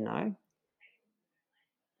to let you know,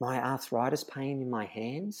 my arthritis pain in my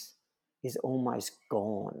hands is almost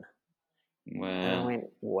gone. And I Wow. went,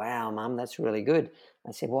 wow, Mum, that's really good.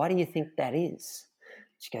 I said, why do you think that is?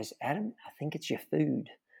 She goes, Adam, I think it's your food.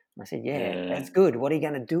 I said, yeah, Yeah. that's good. What are you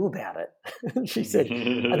going to do about it? She said,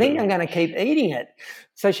 I think I'm going to keep eating it.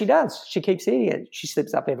 So she does. She keeps eating it. She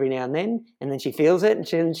slips up every now and then she feels it,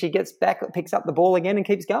 and she gets back, picks up the ball again and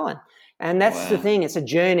keeps going. And that's the Wow. thing. It's a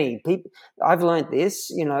journey. I've learned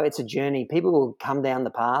this, it's a journey. People will come down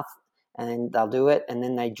the path and they'll do it, and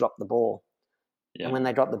then they drop the ball. Yeah. And when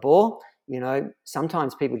they drop the ball,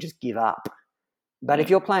 sometimes people just give up. But if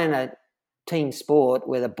you're playing a team sport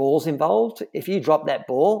where the ball's involved, if you drop that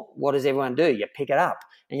ball, what does everyone do? You pick it up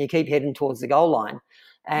and you keep heading towards the goal line.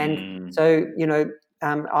 And so,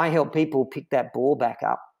 I help people pick that ball back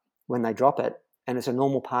up when they drop it, and it's a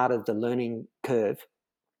normal part of the learning curve.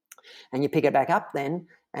 And you pick it back up then,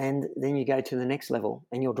 and then you go to the next level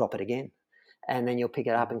and you'll drop it again. And then you'll pick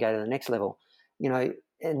it up and go to the next level.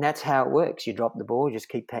 And that's how it works. You drop the ball, you just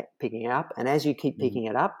keep picking it up. And as you keep picking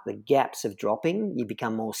it up, the gaps of dropping, you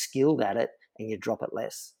become more skilled at it and you drop it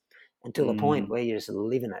less until the point where you just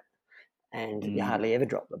live in it and you hardly ever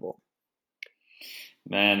drop the ball.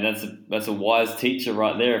 Man, that's a wise teacher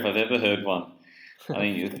right there if I've ever heard one. I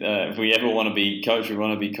think if we ever want to be coached, we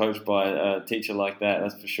want to be coached by a teacher like that.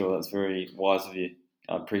 That's for sure. That's very wise of you.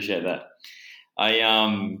 I appreciate that.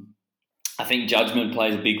 I think judgment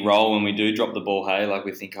plays a big role when we do drop the ball. Hey, like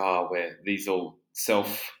we think, these all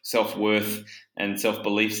self-worth and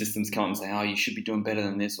self-belief systems come up and say, oh, you should be doing better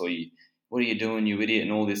than this, or what are you doing, you idiot,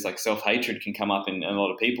 and all this like self-hatred can come up in a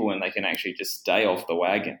lot of people, and they can actually just stay off the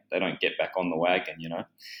wagon. They don't get back on the wagon, Yeah.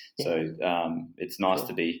 So it's nice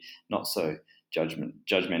to be not so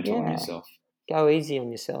judgmental on yourself. Go easy on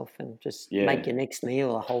yourself and just make your next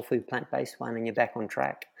meal a whole food plant-based one, and you're back on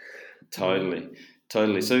track. Totally.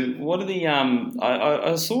 So what are the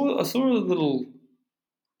I saw a little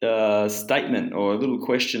statement or a little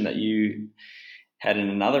question that you had in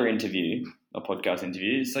another interview, a podcast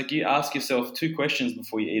interview. It's like you ask yourself 2 questions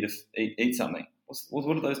before you eat something. What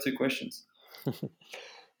are those 2 questions?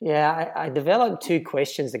 I developed 2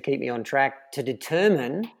 questions that keep me on track to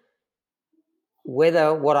determine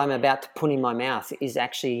whether what I'm about to put in my mouth is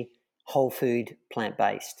actually whole food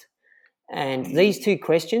plant-based. And these 2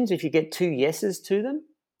 questions, if you get 2 yeses to them,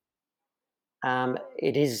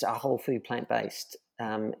 it is a whole food plant-based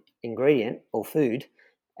ingredient or food,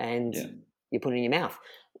 and you put it in your mouth.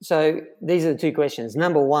 So these are the 2 questions.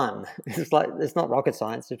 Number 1, it's not rocket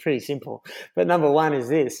science, it's pretty simple. But number 1 is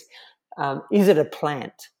this: is it a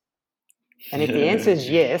plant? And if the answer is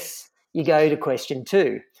yes, you go to question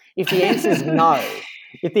 2. If the answer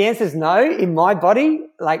is no, in my body,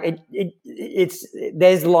 like it's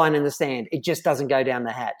there's the line in the sand. It just doesn't go down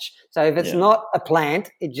the hatch. So if it's not a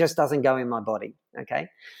plant, it just doesn't go in my body. Okay,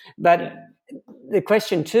 but the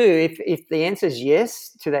question 2, if the answer is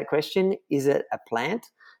yes to that question, is it a plant?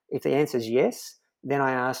 If the answer is yes, then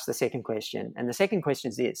I ask the second question, and the second question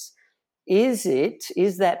is this: is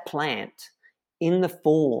that plant in the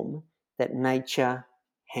form that nature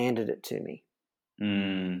handed it to me?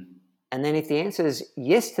 And then if the answer is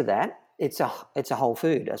yes to that, it's a whole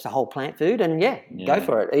food. It's a whole plant food, and go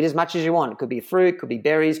for it. Eat as much as you want. It could be fruit, could be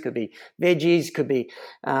berries, could be veggies, could be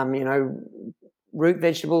root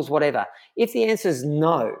vegetables, whatever. If the answer is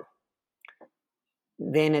no,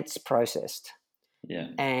 then it's processed. Yeah.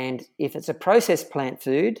 And if it's a processed plant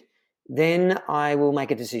food, then I will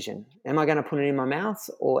make a decision. Am I going to put it in my mouth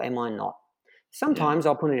or am I not? Sometimes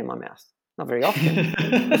I'll put it in my mouth. Not very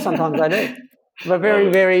often, but sometimes I do. But very,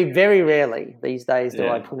 very, very rarely these days do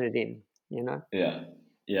I put it in,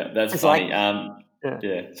 Yeah, that's funny.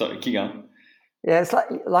 So keep going. Yeah, it's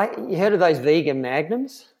like you heard of those vegan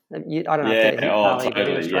magnums? I don't know if they're Harley, but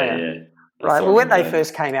in Australia. Right. Well, when they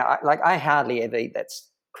first came out, I hardly ever eat that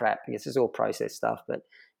crap because it's all processed stuff. But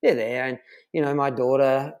they're there, and my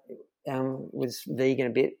daughter was vegan a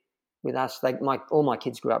bit with us. All my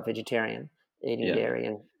kids grew up vegetarian, eating dairy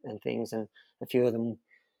and things, and a few of them,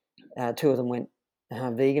 2 of them went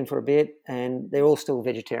vegan for a bit, and they're all still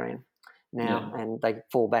vegetarian now, and they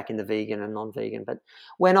fall back into vegan and non-vegan. But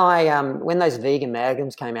when when those vegan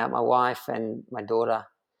magnums came out, my wife and my daughter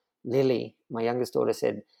Lily, my youngest daughter,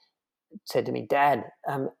 said to me, "Dad,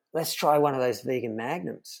 let's try one of those vegan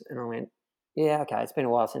magnums." And I went, Yeah, okay. It's been a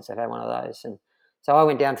while since I've had one of those. And so I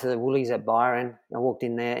went down to the Woolies at Byron. I walked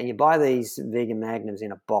in there, and you buy these vegan magnums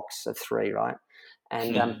in a box of 3, right?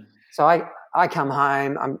 And so I come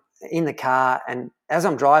home, I'm in the car, and as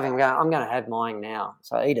I'm driving, I'm going to have mine now.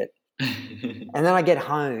 So I eat it. And then I get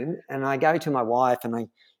home, and I go to my wife, and I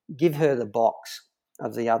give her the box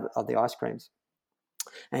of the ice creams.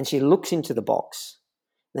 And she looks into the box.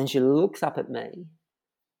 Then she looks up at me,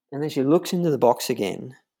 and then she looks into the box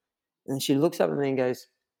again. And she looks up at me and goes,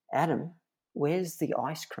 "Adam, where's the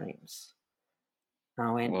ice creams?" And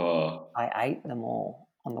I went, Whoa. "I ate them all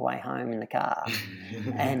on the way home in the car."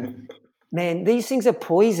 And man, these things are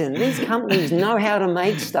poison. These companies know how to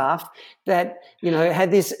make stuff that, have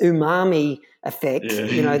this umami effect,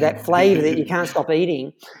 that flavor that you can't stop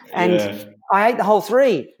eating. And I ate the whole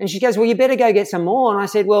 3. And she goes, "Well, you better go get some more." And I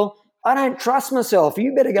said, "Well, I don't trust myself.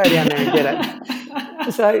 You better go down there and get it."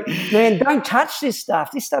 So, man, don't touch this stuff.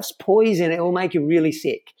 This stuff's poison. It will make you really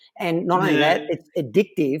sick. And not only that, it's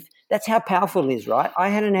addictive. That's how powerful it is, right? I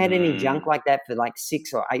hadn't had any junk like that for like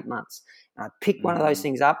 6 or 8 months. And I picked one of those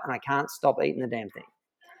things up, and I can't stop eating the damn thing.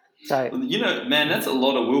 So, man, that's a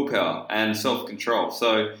lot of willpower and self-control.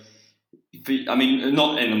 So,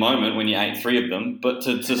 not in the moment when you ate 3 of them, but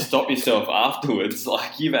to stop yourself afterwards,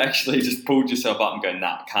 like you've actually just pulled yourself up and go,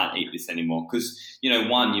 "Nah, I can't eat this anymore." Because,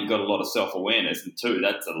 1, you've got a lot of self-awareness, and 2,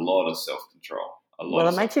 that's a lot of self-control. Well,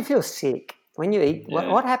 it makes you feel sick. When you eat,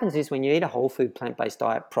 what happens is when you eat a whole food plant-based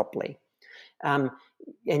diet properly, and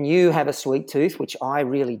you have a sweet tooth, which I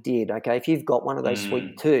really did, okay? If you've got one of those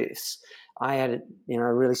sweet tooths, I had a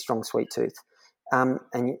really strong sweet tooth. And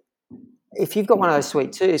if you've got one of those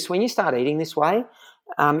sweet tooths, when you start eating this way,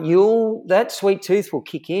 that sweet tooth will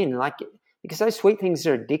kick in, because those sweet things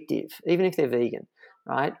are addictive, even if they're vegan,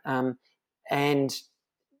 right? And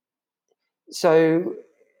so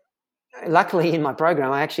luckily in my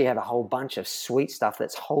program, I actually have a whole bunch of sweet stuff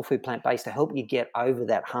that's whole food plant-based to help you get over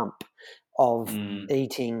that hump of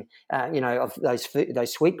eating, of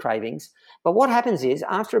those sweet cravings. But what happens is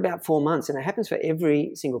after about 4 months, and it happens for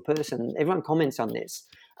every single person, everyone comments on this,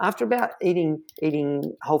 after about eating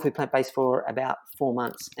whole food plant-based for about 4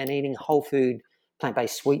 months and eating whole food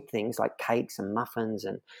plant-based sweet things like cakes and muffins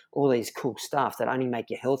and all these cool stuff that only make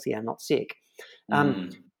you healthier, not sick,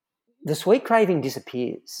 the sweet craving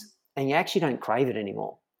disappears and you actually don't crave it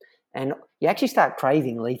anymore. And you actually start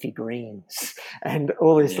craving leafy greens and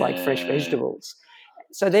all this like fresh vegetables.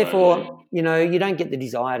 So therefore, you don't get the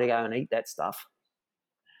desire to go and eat that stuff.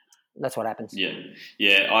 That's what happens.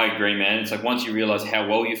 Yeah, I agree, man. It's like once you realize how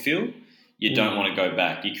well you feel, you don't want to go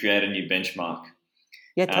back. You create a new benchmark.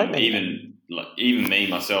 Yeah, totally. Even me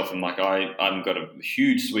myself, I'm like I've got a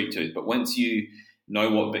huge sweet tooth, but once you know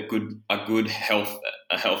what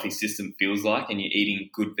a healthy system feels like, and you're eating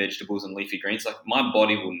good vegetables and leafy greens, like my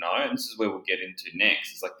body will know, and this is where we'll get into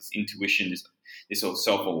next. It's like this intuition, this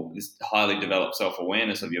highly developed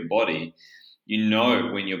self-awareness of your body. You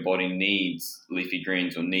know when your body needs leafy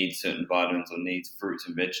greens or needs certain vitamins or needs fruits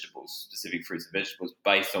and vegetables, specific fruits and vegetables,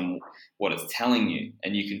 based on what it's telling you,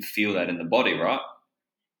 and you can feel that in the body, right?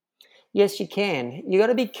 Yes, you can. You got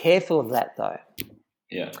to be careful of that, though.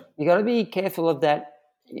 Yeah. You got to be careful of that,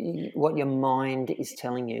 what your mind is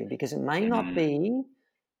telling you, because it may not be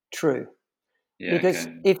true. Yeah, because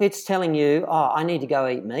if it's telling you, I need to go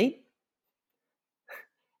eat meat,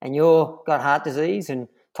 and you've got heart disease and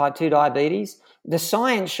type 2 diabetes, the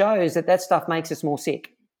science shows that stuff makes us more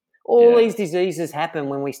sick. All these diseases happen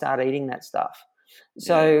when we start eating that stuff.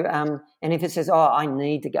 So, and if it says, I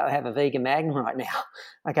need to go have a vegan Magnum right now,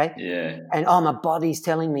 okay? Yeah. And, my body's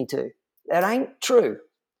telling me to. That ain't true.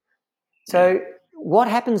 So what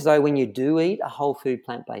happens, though, when you do eat a whole food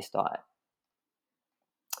plant-based diet?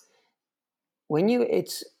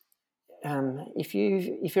 If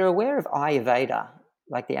you're aware of Ayurveda,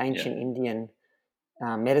 like the ancient Indian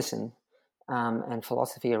medicine and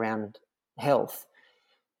philosophy around health,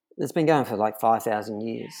 it's been going for like 5,000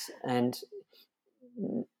 years, and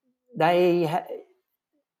they,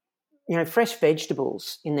 fresh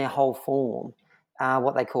vegetables in their whole form are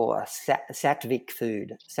what they call a sattvic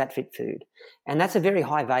food, and that's a very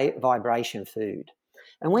high vibration food.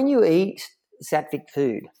 And when you eat sattvic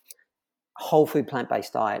food, whole food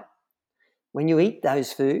plant-based diet, when you eat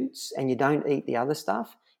those foods and you don't eat the other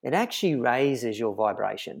stuff, it actually raises your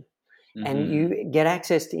vibration. And you get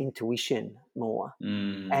access to intuition more.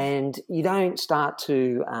 And you don't start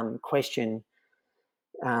to question.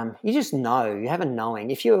 You just know. You have a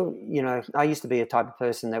knowing. If you're, I used to be a type of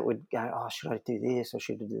person that would go, should I do this or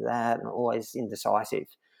should I do that? And always indecisive.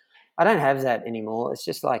 I don't have that anymore. It's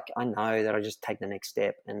just like I know that I just take the next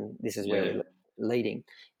step and this is where we're leading.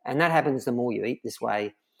 And that happens the more you eat this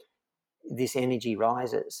way. this energy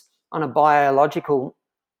rises. On a biological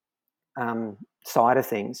side of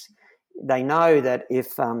things, they know that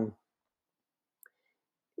if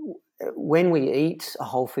when we eat a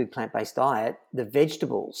whole food plant-based diet, the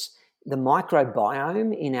vegetables, the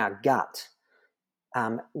microbiome in our gut,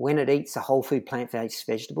 when it eats the whole food plant-based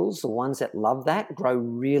vegetables, the ones that love that grow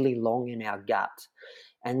really long in our gut.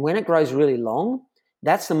 And when it grows really long,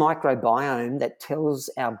 that's the microbiome that tells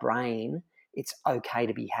our brain it's okay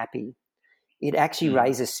to be happy. It actually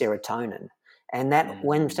raises serotonin. And that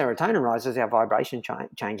when serotonin rises, our vibration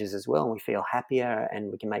changes as well, and we feel happier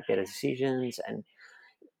and we can make better decisions.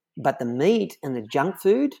 But the meat and the junk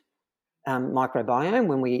food microbiome,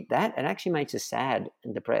 when we eat that, it actually makes us sad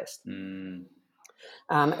and depressed.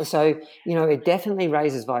 So, it definitely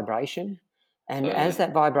raises vibration. And as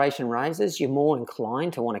that vibration raises, you're more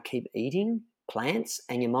inclined to want to keep eating plants,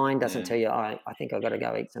 and your mind doesn't tell you, I think I've got to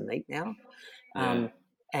go eat some meat now.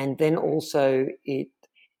 And then also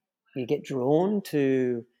you get drawn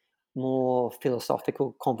to more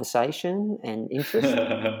philosophical conversation and interest.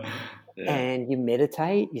 And you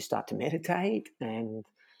meditate, you start to meditate, and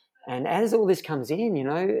as all this comes in,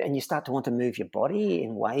 and you start to want to move your body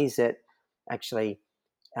in ways that actually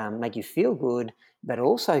make you feel good, but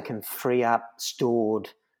also can free up stored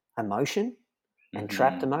emotion and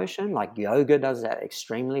trapped emotion, like yoga does that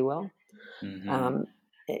extremely well,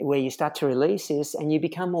 where you start to release this and you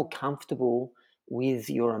become more comfortable with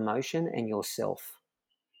your emotion and yourself.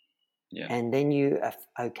 And then you are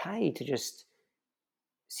okay to just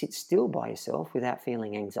sit still by yourself without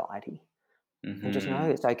feeling anxiety. And just know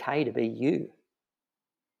it's okay to be you.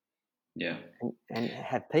 And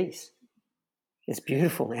have peace. It's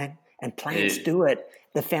beautiful, man. And plants do it.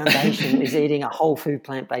 The foundation is eating a whole food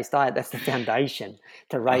plant-based diet. That's the foundation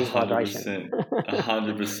to raise 100%, vibration.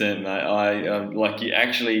 100%, mate. I like you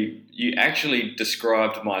actually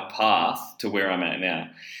described my path to where I'm at now.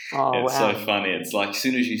 Oh, it's wow. so funny. It's like as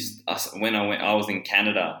soon as when I was in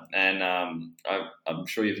Canada, and I'm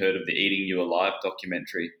sure you've heard of the Eating You Alive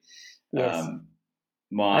documentary. Yes.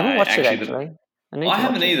 I haven't watched it, actually. I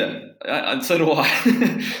haven't either. And so do I.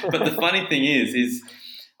 But the funny thing is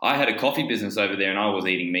I had a coffee business over there, and I was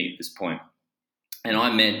eating meat at this point. And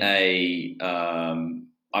I met I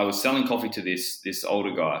was selling coffee to this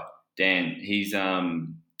older guy, Dan. He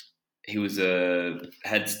was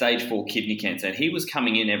had stage 4 kidney cancer, and he was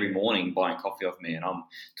coming in every morning buying coffee off me, and I'm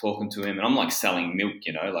talking to him, and I'm like selling milk,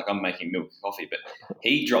 like I'm making milk coffee. But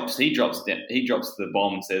he drops the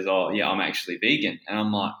bomb and says, "Oh yeah, I'm actually vegan," and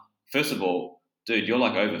I'm like, first of all, dude, you're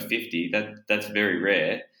like over 50. That's very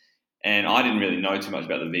rare. And I didn't really know too much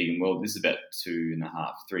about the vegan world. This is about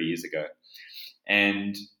 2.5, 3 years ago.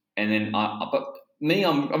 And then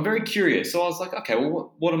I'm very curious. So I was like, okay,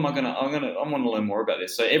 well, what am I gonna? I want to learn more about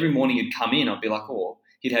this. So every morning he'd come in, I'd be like, oh,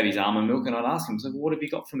 he'd have his almond milk, and I'd ask him, so what have you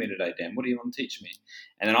got for me today, Dan? What do you want to teach me?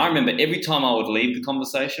 And then I remember every time I would leave the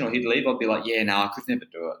conversation, or he'd leave, I'd be like, yeah, no, I could never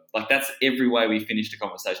do it. Like that's every way we finished a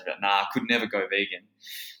conversation about, I could never go vegan.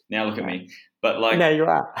 Now look at me. But like, now you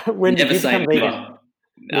are. When did you become vegan?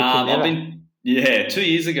 I've been 2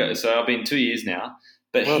 years ago. So I've been 2 years now.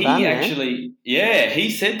 But well he done, actually,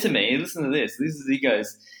 he said to me, listen to this. He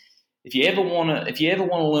goes, if you ever want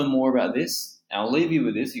to learn more about this, and I'll leave you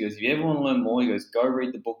with this. He goes, if you ever want to learn more, he goes, go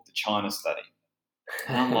read the book, The China Study.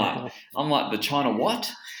 And I'm like, the China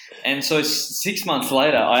what? And so 6 months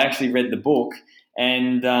later, I actually read the book,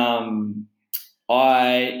 and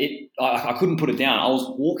I couldn't put it down. I was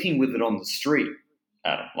walking with it on the street,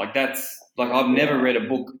 Adam. I've never read a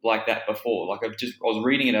book like that before. Like I was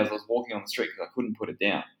reading it as I was walking on the street because I couldn't put it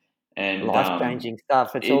down. And life-changing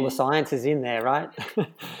stuff. It's all the science is in there, right?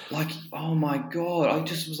 like, oh my God, I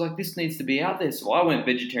just was like, this needs to be out there. So I went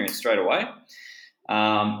vegetarian straight away.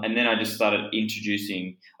 And then I just started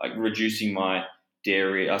reducing my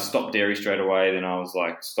dairy. I stopped dairy straight away. Then I was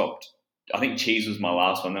like, I think cheese was my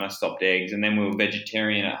last one. Then I stopped eggs, and then we were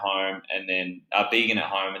vegetarian at home, and then vegan at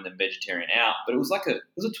home, and then vegetarian out. But it was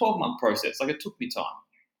a 12-month process. Like it took me time.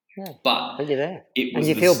 Yeah, but you're there. It was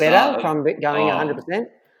and you feel better from going 100%?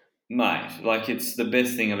 Mate, like it's the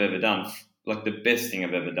best thing I've ever done. Like the best thing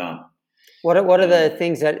I've ever done. What are the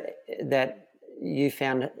things that you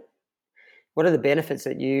found? What are the benefits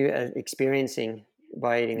that you are experiencing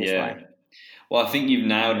by eating this way? Well, I think you've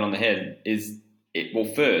nailed it on the head.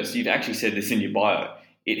 First, you've actually said this in your bio.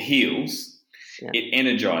 It heals, it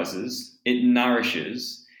energizes, it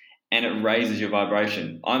nourishes, and it raises your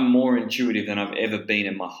vibration. I'm more intuitive than I've ever been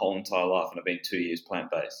in my whole entire life, and I've been 2 years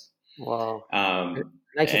plant-based. Wow. It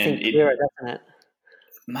makes you think clearer, doesn't it?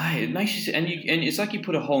 Mate, it makes you, and it's like you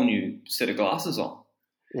put a whole new set of glasses on.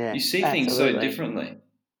 Yeah, you see things so differently.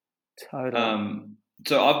 Totally.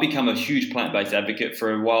 so I've become a huge plant-based advocate.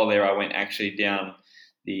 For a while there, I went actually down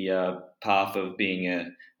the path of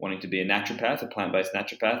wanting to be a naturopath, a plant-based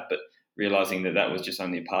naturopath, but realizing that was just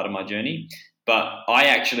only a part of my journey. But I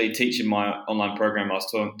actually teach in my online program. I was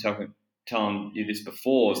telling you this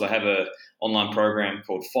before. Is I have a online program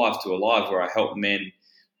called 5 to Alive, where I help men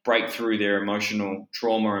break through their emotional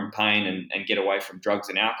trauma and pain and get away from drugs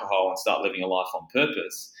and alcohol and start living a life on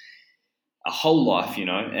purpose, a whole life,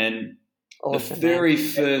 And Awesome,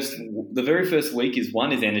 the very first week is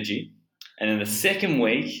energy. And then the second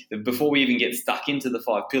week, before we even get stuck into the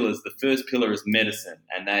 5 pillars, the first pillar is medicine,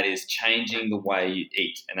 and that is changing the way you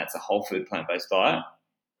eat. And that's a whole food plant-based diet.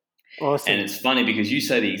 Awesome. And it's funny because you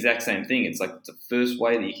say the exact same thing. It's like it's the first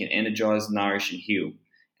way that you can energize, nourish, and heal.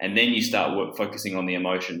 And then you start focusing on the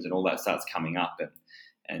emotions, and all that starts coming up.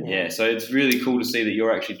 And so it's really cool to see that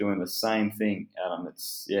you're actually doing the same thing.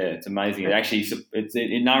 It's amazing.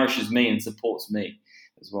 It nourishes me and supports me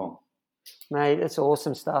as well. Mate, that's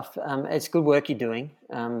awesome stuff. It's good work you're doing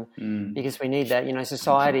because we need that.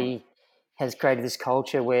 Society has created this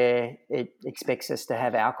culture where it expects us to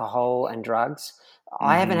have alcohol and drugs.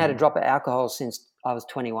 I haven't had a drop of alcohol since I was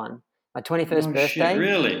 21. My 21st birthday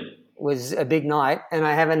really? was a big night, and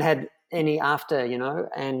I haven't had any after,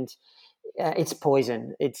 and it's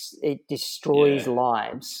poison. It destroys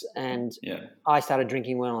lives. And I started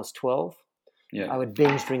drinking when I was 12. Yeah. I would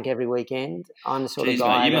binge drink every weekend. I'm the sort Jeez, of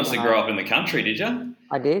guy. Mate, you must have grown up in the country, did you?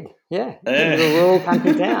 I did, yeah. In a rural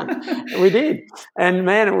country town. We did. And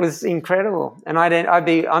man, it was incredible. And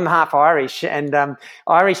I'm half Irish, and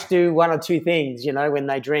Irish do one or two things, when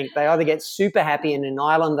they drink. They either get super happy, and in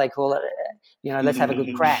Ireland they call it, let's have a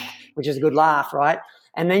good crack, which is a good laugh, right?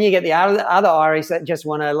 And then you get the other Irish that just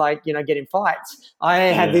want to, get in fights. I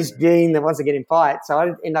have this gene that wants to get in fights, so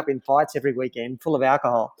I end up in fights every weekend, full of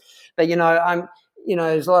alcohol. But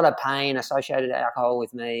there's a lot of pain associated with alcohol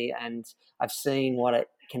with me, and I've seen what it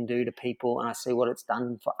can do to people, and I see what it's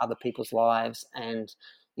done for other people's lives. And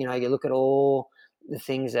you look at all the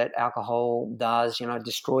things that alcohol does. It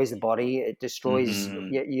destroys the body, it destroys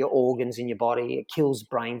your organs in your body, it kills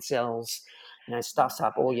brain cells. Stuffs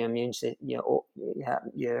up all your immune system, your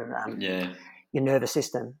nervous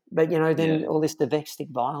system. But then all this domestic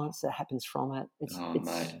violence that happens from it,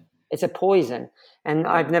 it's a poison. And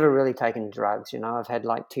I've never really taken drugs. I've had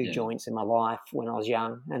like 2 joints in my life when I was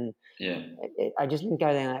young, and I just didn't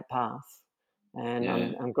go down that path. And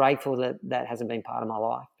I'm grateful that hasn't been part of my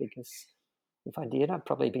life, because if I did, I'd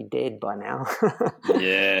probably be dead by now.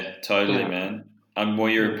 Yeah, totally, man. Well,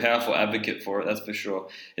 you're a powerful advocate for it, that's for sure.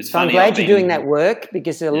 It's so funny. I'm glad you're doing that work,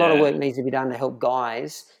 because a lot of work needs to be done to help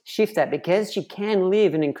guys shift that, because you can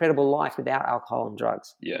live an incredible life without alcohol and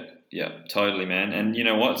drugs. Yeah, totally, man. And you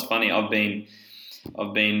know what? It's funny. I've been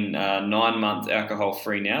 9 months alcohol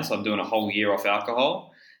free now, so I'm doing a whole year off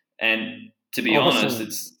alcohol. And to be honest,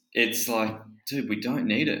 it's like, dude, we don't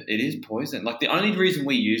need it. It is poison. Like, the only reason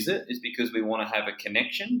we use it is because we want to have a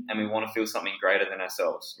connection and we want to feel something greater than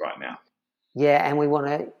ourselves right now. Yeah, and we want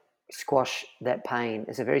to squash that pain.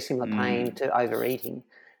 It's a very similar pain to overeating.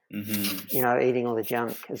 Eating all the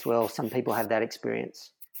junk as well. Some people have that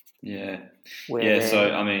experience. Yeah.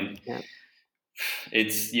 So I mean,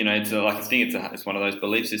 it's it's one of those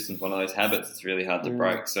belief systems, one of those habits. It's really hard to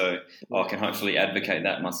break. So I can hopefully advocate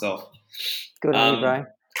that myself. Good on you, bro.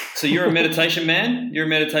 So you're a meditation man. I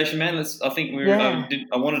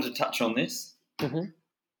wanted to touch on this.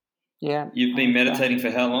 Yeah. You've been meditating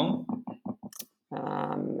for how long?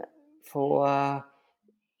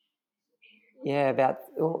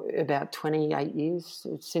 About 28 years,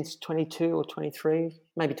 since 22 or 23,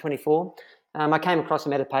 maybe 24. I came across a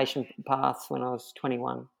meditation path when I was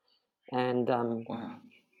 21, and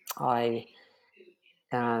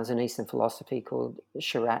there's an Eastern philosophy called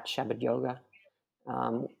Shabad Yoga,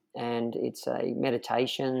 and it's a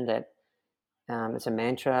meditation that it's a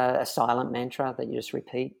mantra, a silent mantra that you just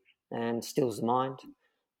repeat and stills the mind.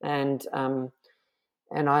 And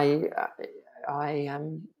I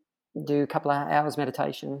do a couple of hours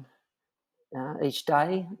meditation each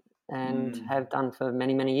day, and have done for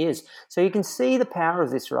many, many years. So you can see the power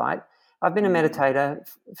of this, right? I've been a meditator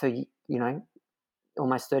for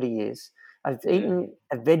almost 30 years. I've eaten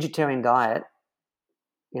a vegetarian diet,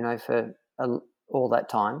 for all that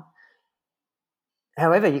time.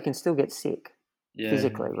 However, you can still get sick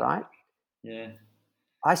physically, right? Yeah.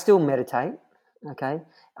 I still meditate. Okay,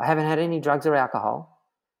 I haven't had any drugs or alcohol.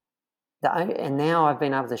 And now I've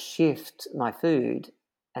been able to shift my food,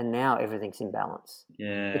 and now everything's in balance.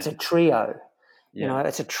 Yeah. It's a trio.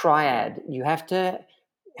 It's a triad. You have to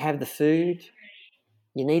have the food,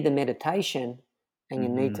 you need the meditation, and you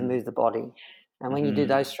need to move the body. And when you do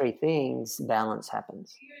those three things, balance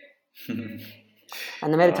happens. Mm-hmm.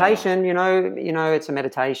 And the meditation, it's a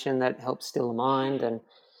meditation that helps still the mind and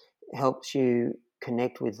helps you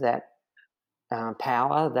connect with that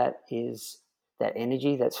power that is that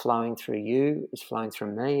energy that's flowing through you, it's flowing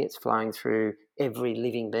through me, it's flowing through every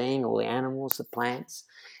living being, all the animals, the plants.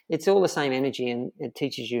 It's all the same energy, and it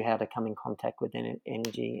teaches you how to come in contact with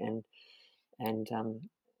energy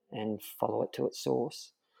and follow it to its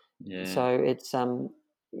source. Yeah. So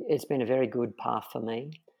it's been a very good path for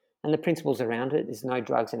me, and the principles around it is no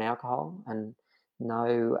drugs and alcohol, and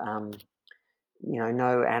no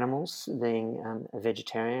no animals, being a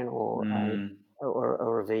vegetarian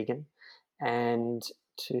or a vegan, and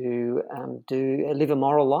to live a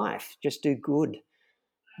moral life, just do good.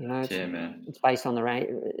 Yeah, man. It's based on the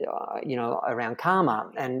around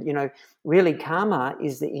karma, and really karma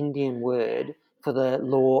is the Indian word for the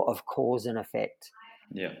law of cause and effect.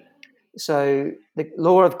 Yeah. So the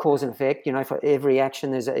law of cause and effect, for every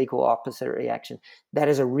action there's an equal opposite reaction. That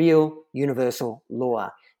is a real universal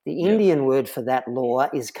law. The Indian word for that law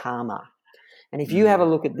is karma. And if you have a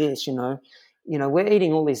look at this, we're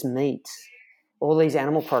eating all this meat, all these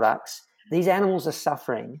animal products. These animals are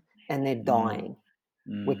suffering and they're dying.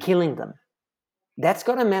 We're killing them. That's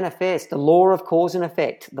got to manifest. The law of cause and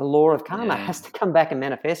effect, the law of karma has to come back and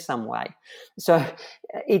manifest some way. So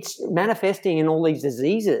it's manifesting in all these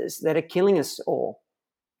diseases that are killing us all.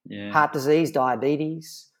 Yeah. Heart disease,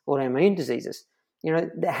 diabetes, autoimmune diseases.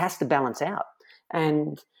 That has to balance out.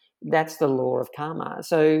 And that's the law of karma.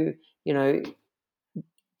 So,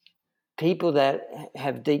 people that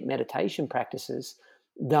have deep meditation practices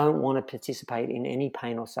don't want to participate in any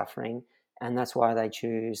pain or suffering. And that's why they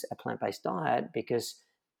choose a plant-based diet, because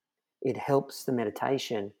it helps the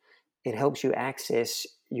meditation. It helps you access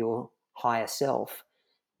your higher self.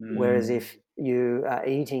 Whereas if you are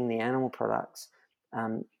eating the animal products,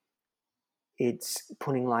 it's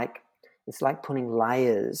like putting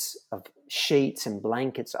layers of sheets and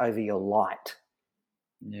blankets over your light,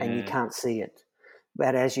 and you can't see it.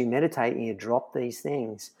 But as you meditate and you drop these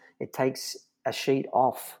things, it takes a sheet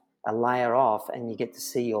off, a layer off, and you get to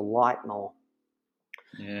see your light more.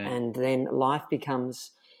 Yeah. And then life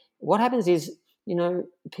becomes, what happens is,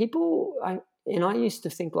 people, I used to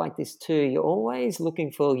think like this too. You're always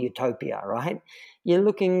looking for utopia, right? You're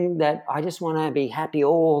looking that I just want to be happy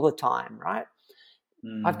all the time, right?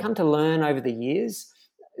 I've come to learn over the years,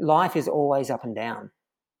 life is always up and down.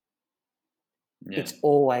 Yeah. It's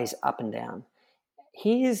always up and down.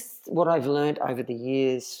 Here's what I've learned over the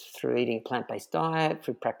years through eating a plant-based diet,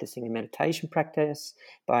 through practicing a meditation practice,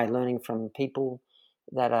 by learning from people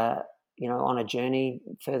that are, on a journey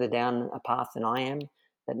further down a path than I am,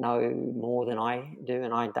 that know more than I do.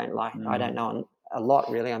 And I don't know a lot,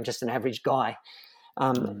 really. I'm just an average guy.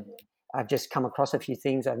 I've just come across a few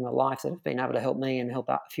things over my life that have been able to help me and help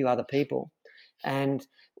a few other people. And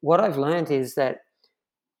what I've learned is that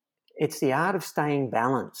it's the art of staying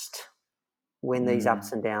balanced when these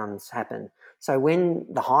ups and downs happen. So when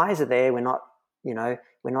the highs are there, we're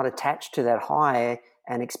not attached to that high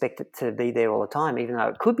and expect it to be there all the time, even though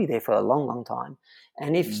it could be there for a long, long time.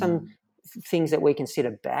 And if some things that we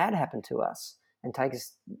consider bad happen to us and take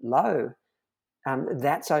us low,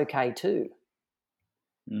 that's okay too.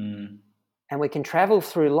 And we can travel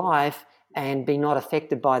through life and be not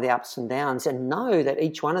affected by the ups and downs, and know that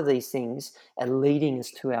each one of these things are leading us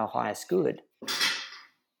to our highest good.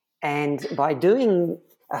 And by doing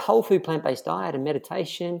a whole food plant-based diet and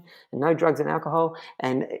meditation and no drugs and alcohol,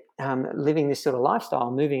 and living this sort of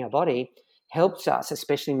lifestyle, moving our body, helps us,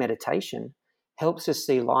 especially meditation, helps us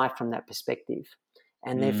see life from that perspective.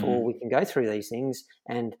 And therefore we can go through these things,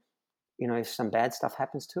 and, if some bad stuff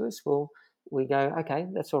happens to us, we go, okay,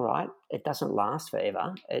 that's all right. It doesn't last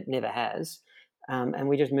forever. It never has. And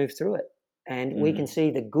we just move through it. And we can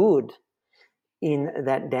see the good in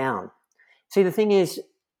that down. See, the thing is,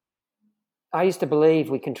 I used to believe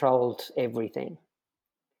we controlled everything.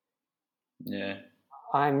 Yeah.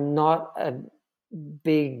 I'm not a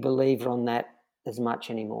big believer on that as much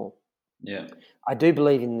anymore. Yeah. I do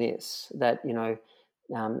believe in this, that,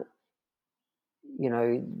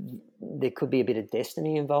 there could be a bit of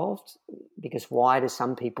destiny involved, because why do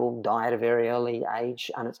some people die at a very early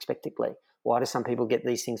age unexpectedly? Why do some people get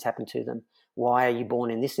these things happen to them? Why are you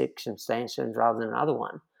born in this circumstance rather than another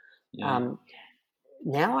one? Yeah.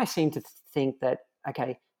 Now I seem to think that,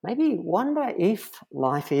 okay, maybe wonder if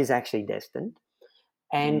life is actually destined,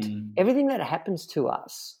 and everything that happens to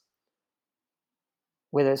us,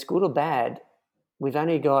 whether it's good or bad, we've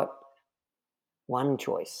only got one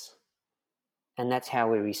choice, and that's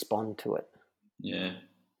how we respond to it. Yeah.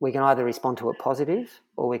 we can either respond to it positive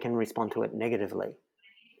or we can respond to it negatively.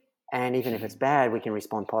 And even if it's bad, we can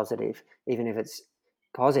respond positive. Even if it's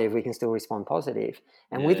positive, we can still respond positive.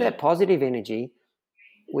 And with that positive energy,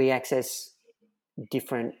 we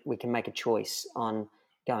can make a choice on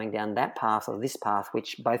going down that path or this path,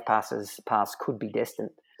 which both paths could be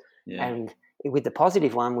destined. Yeah. And with the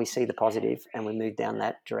positive one, we see the positive and we move down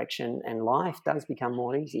that direction, and life does become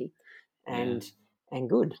more easy and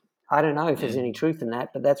good. I don't know if there's any truth in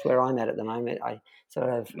that, but that's where I'm at the moment. I sort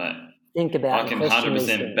of think about. I can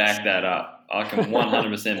 100% back that up. I can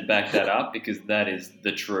 100% back that up, because that is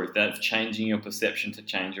the truth. That's changing your perception to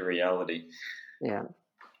change your reality. Yeah.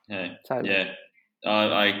 Yeah. Totally.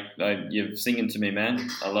 Yeah. You're singing to me, man.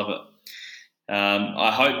 I love it.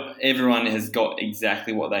 I hope everyone has got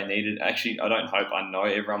exactly what they needed. Actually, I don't hope. I know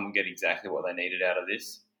everyone will get exactly what they needed out of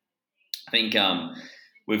this. I think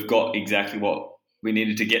we've got exactly what we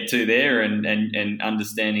needed to get to there, and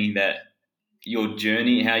understanding that your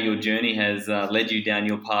journey has led you down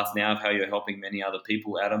your path now of how you're helping many other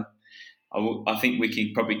people, Adam. I think we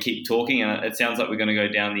can probably keep talking. It sounds like we're going to go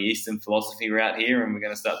down the Eastern philosophy route here, and we're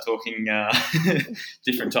going to start talking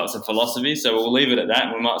different types of philosophy. So we'll leave it at that,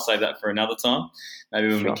 and we might save that for another time, maybe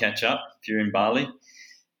when we catch up, if you're in Bali.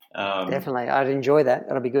 Definitely. I'd enjoy that.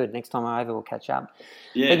 That'll be good. Next time I'm over, we'll catch up.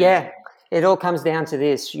 Yeah. But yeah, it all comes down to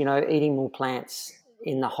this, eating more plants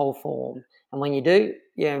in the whole form. And when you do,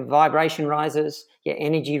 vibration rises, your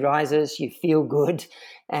energy rises, you feel good,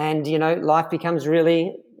 and, life becomes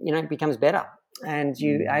really, becomes better, and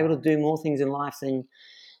you're able to do more things in life than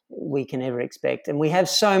we can ever expect. And we have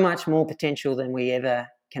so much more potential than we ever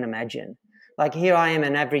can imagine. Like, here I am,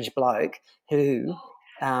 an average bloke who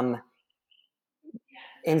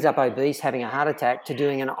ends up obese, having a heart attack, to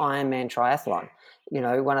doing an Ironman triathlon,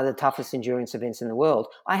 one of the toughest endurance events in the world.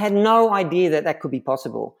 I had no idea that could be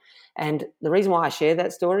possible. And the reason why I share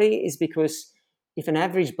that story is because if an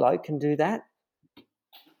average bloke can do that,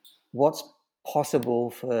 what's possible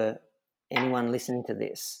for anyone listening to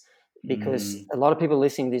this? Because a lot of people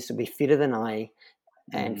listening to this will be fitter than I,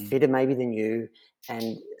 and fitter maybe than you,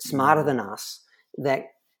 and smarter than us, that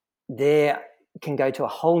they can go to a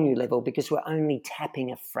whole new level, because we're only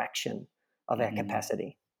tapping a fraction of our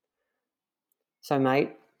capacity. So,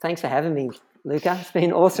 mate, thanks for having me, Luca. It's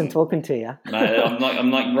been awesome talking to you. Mate, I'm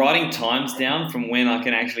like writing times down from when I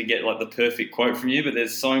can actually get like the perfect quote from you, but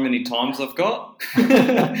there's so many times I've got.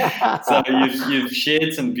 So you've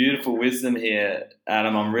shared some beautiful wisdom here,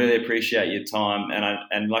 Adam. I really appreciate your time,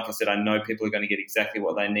 and like I said, I know people are going to get exactly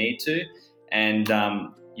what they need to, and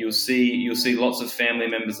you'll see lots of family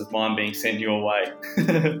members of mine being sent your way.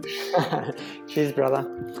 Cheers, brother.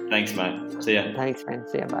 Thanks, mate. See ya. Thanks, man.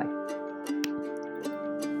 See ya, bye.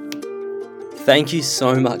 Thank you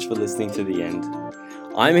so much for listening to the end.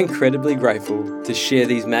 I'm incredibly grateful to share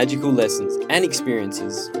these magical lessons and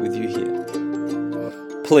experiences with you here.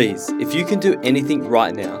 Please, if you can do anything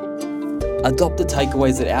right now, adopt the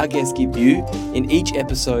takeaways that our guests give you in each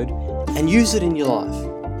episode and use it in your life.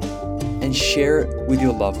 And share it with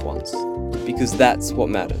your loved ones, because that's what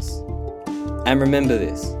matters. And remember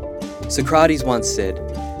this, Socrates once said,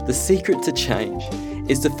 the secret to change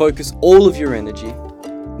is to focus all of your energy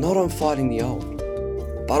not on fighting the old,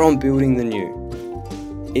 but on building the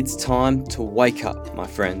new. It's time to wake up, my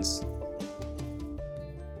friends.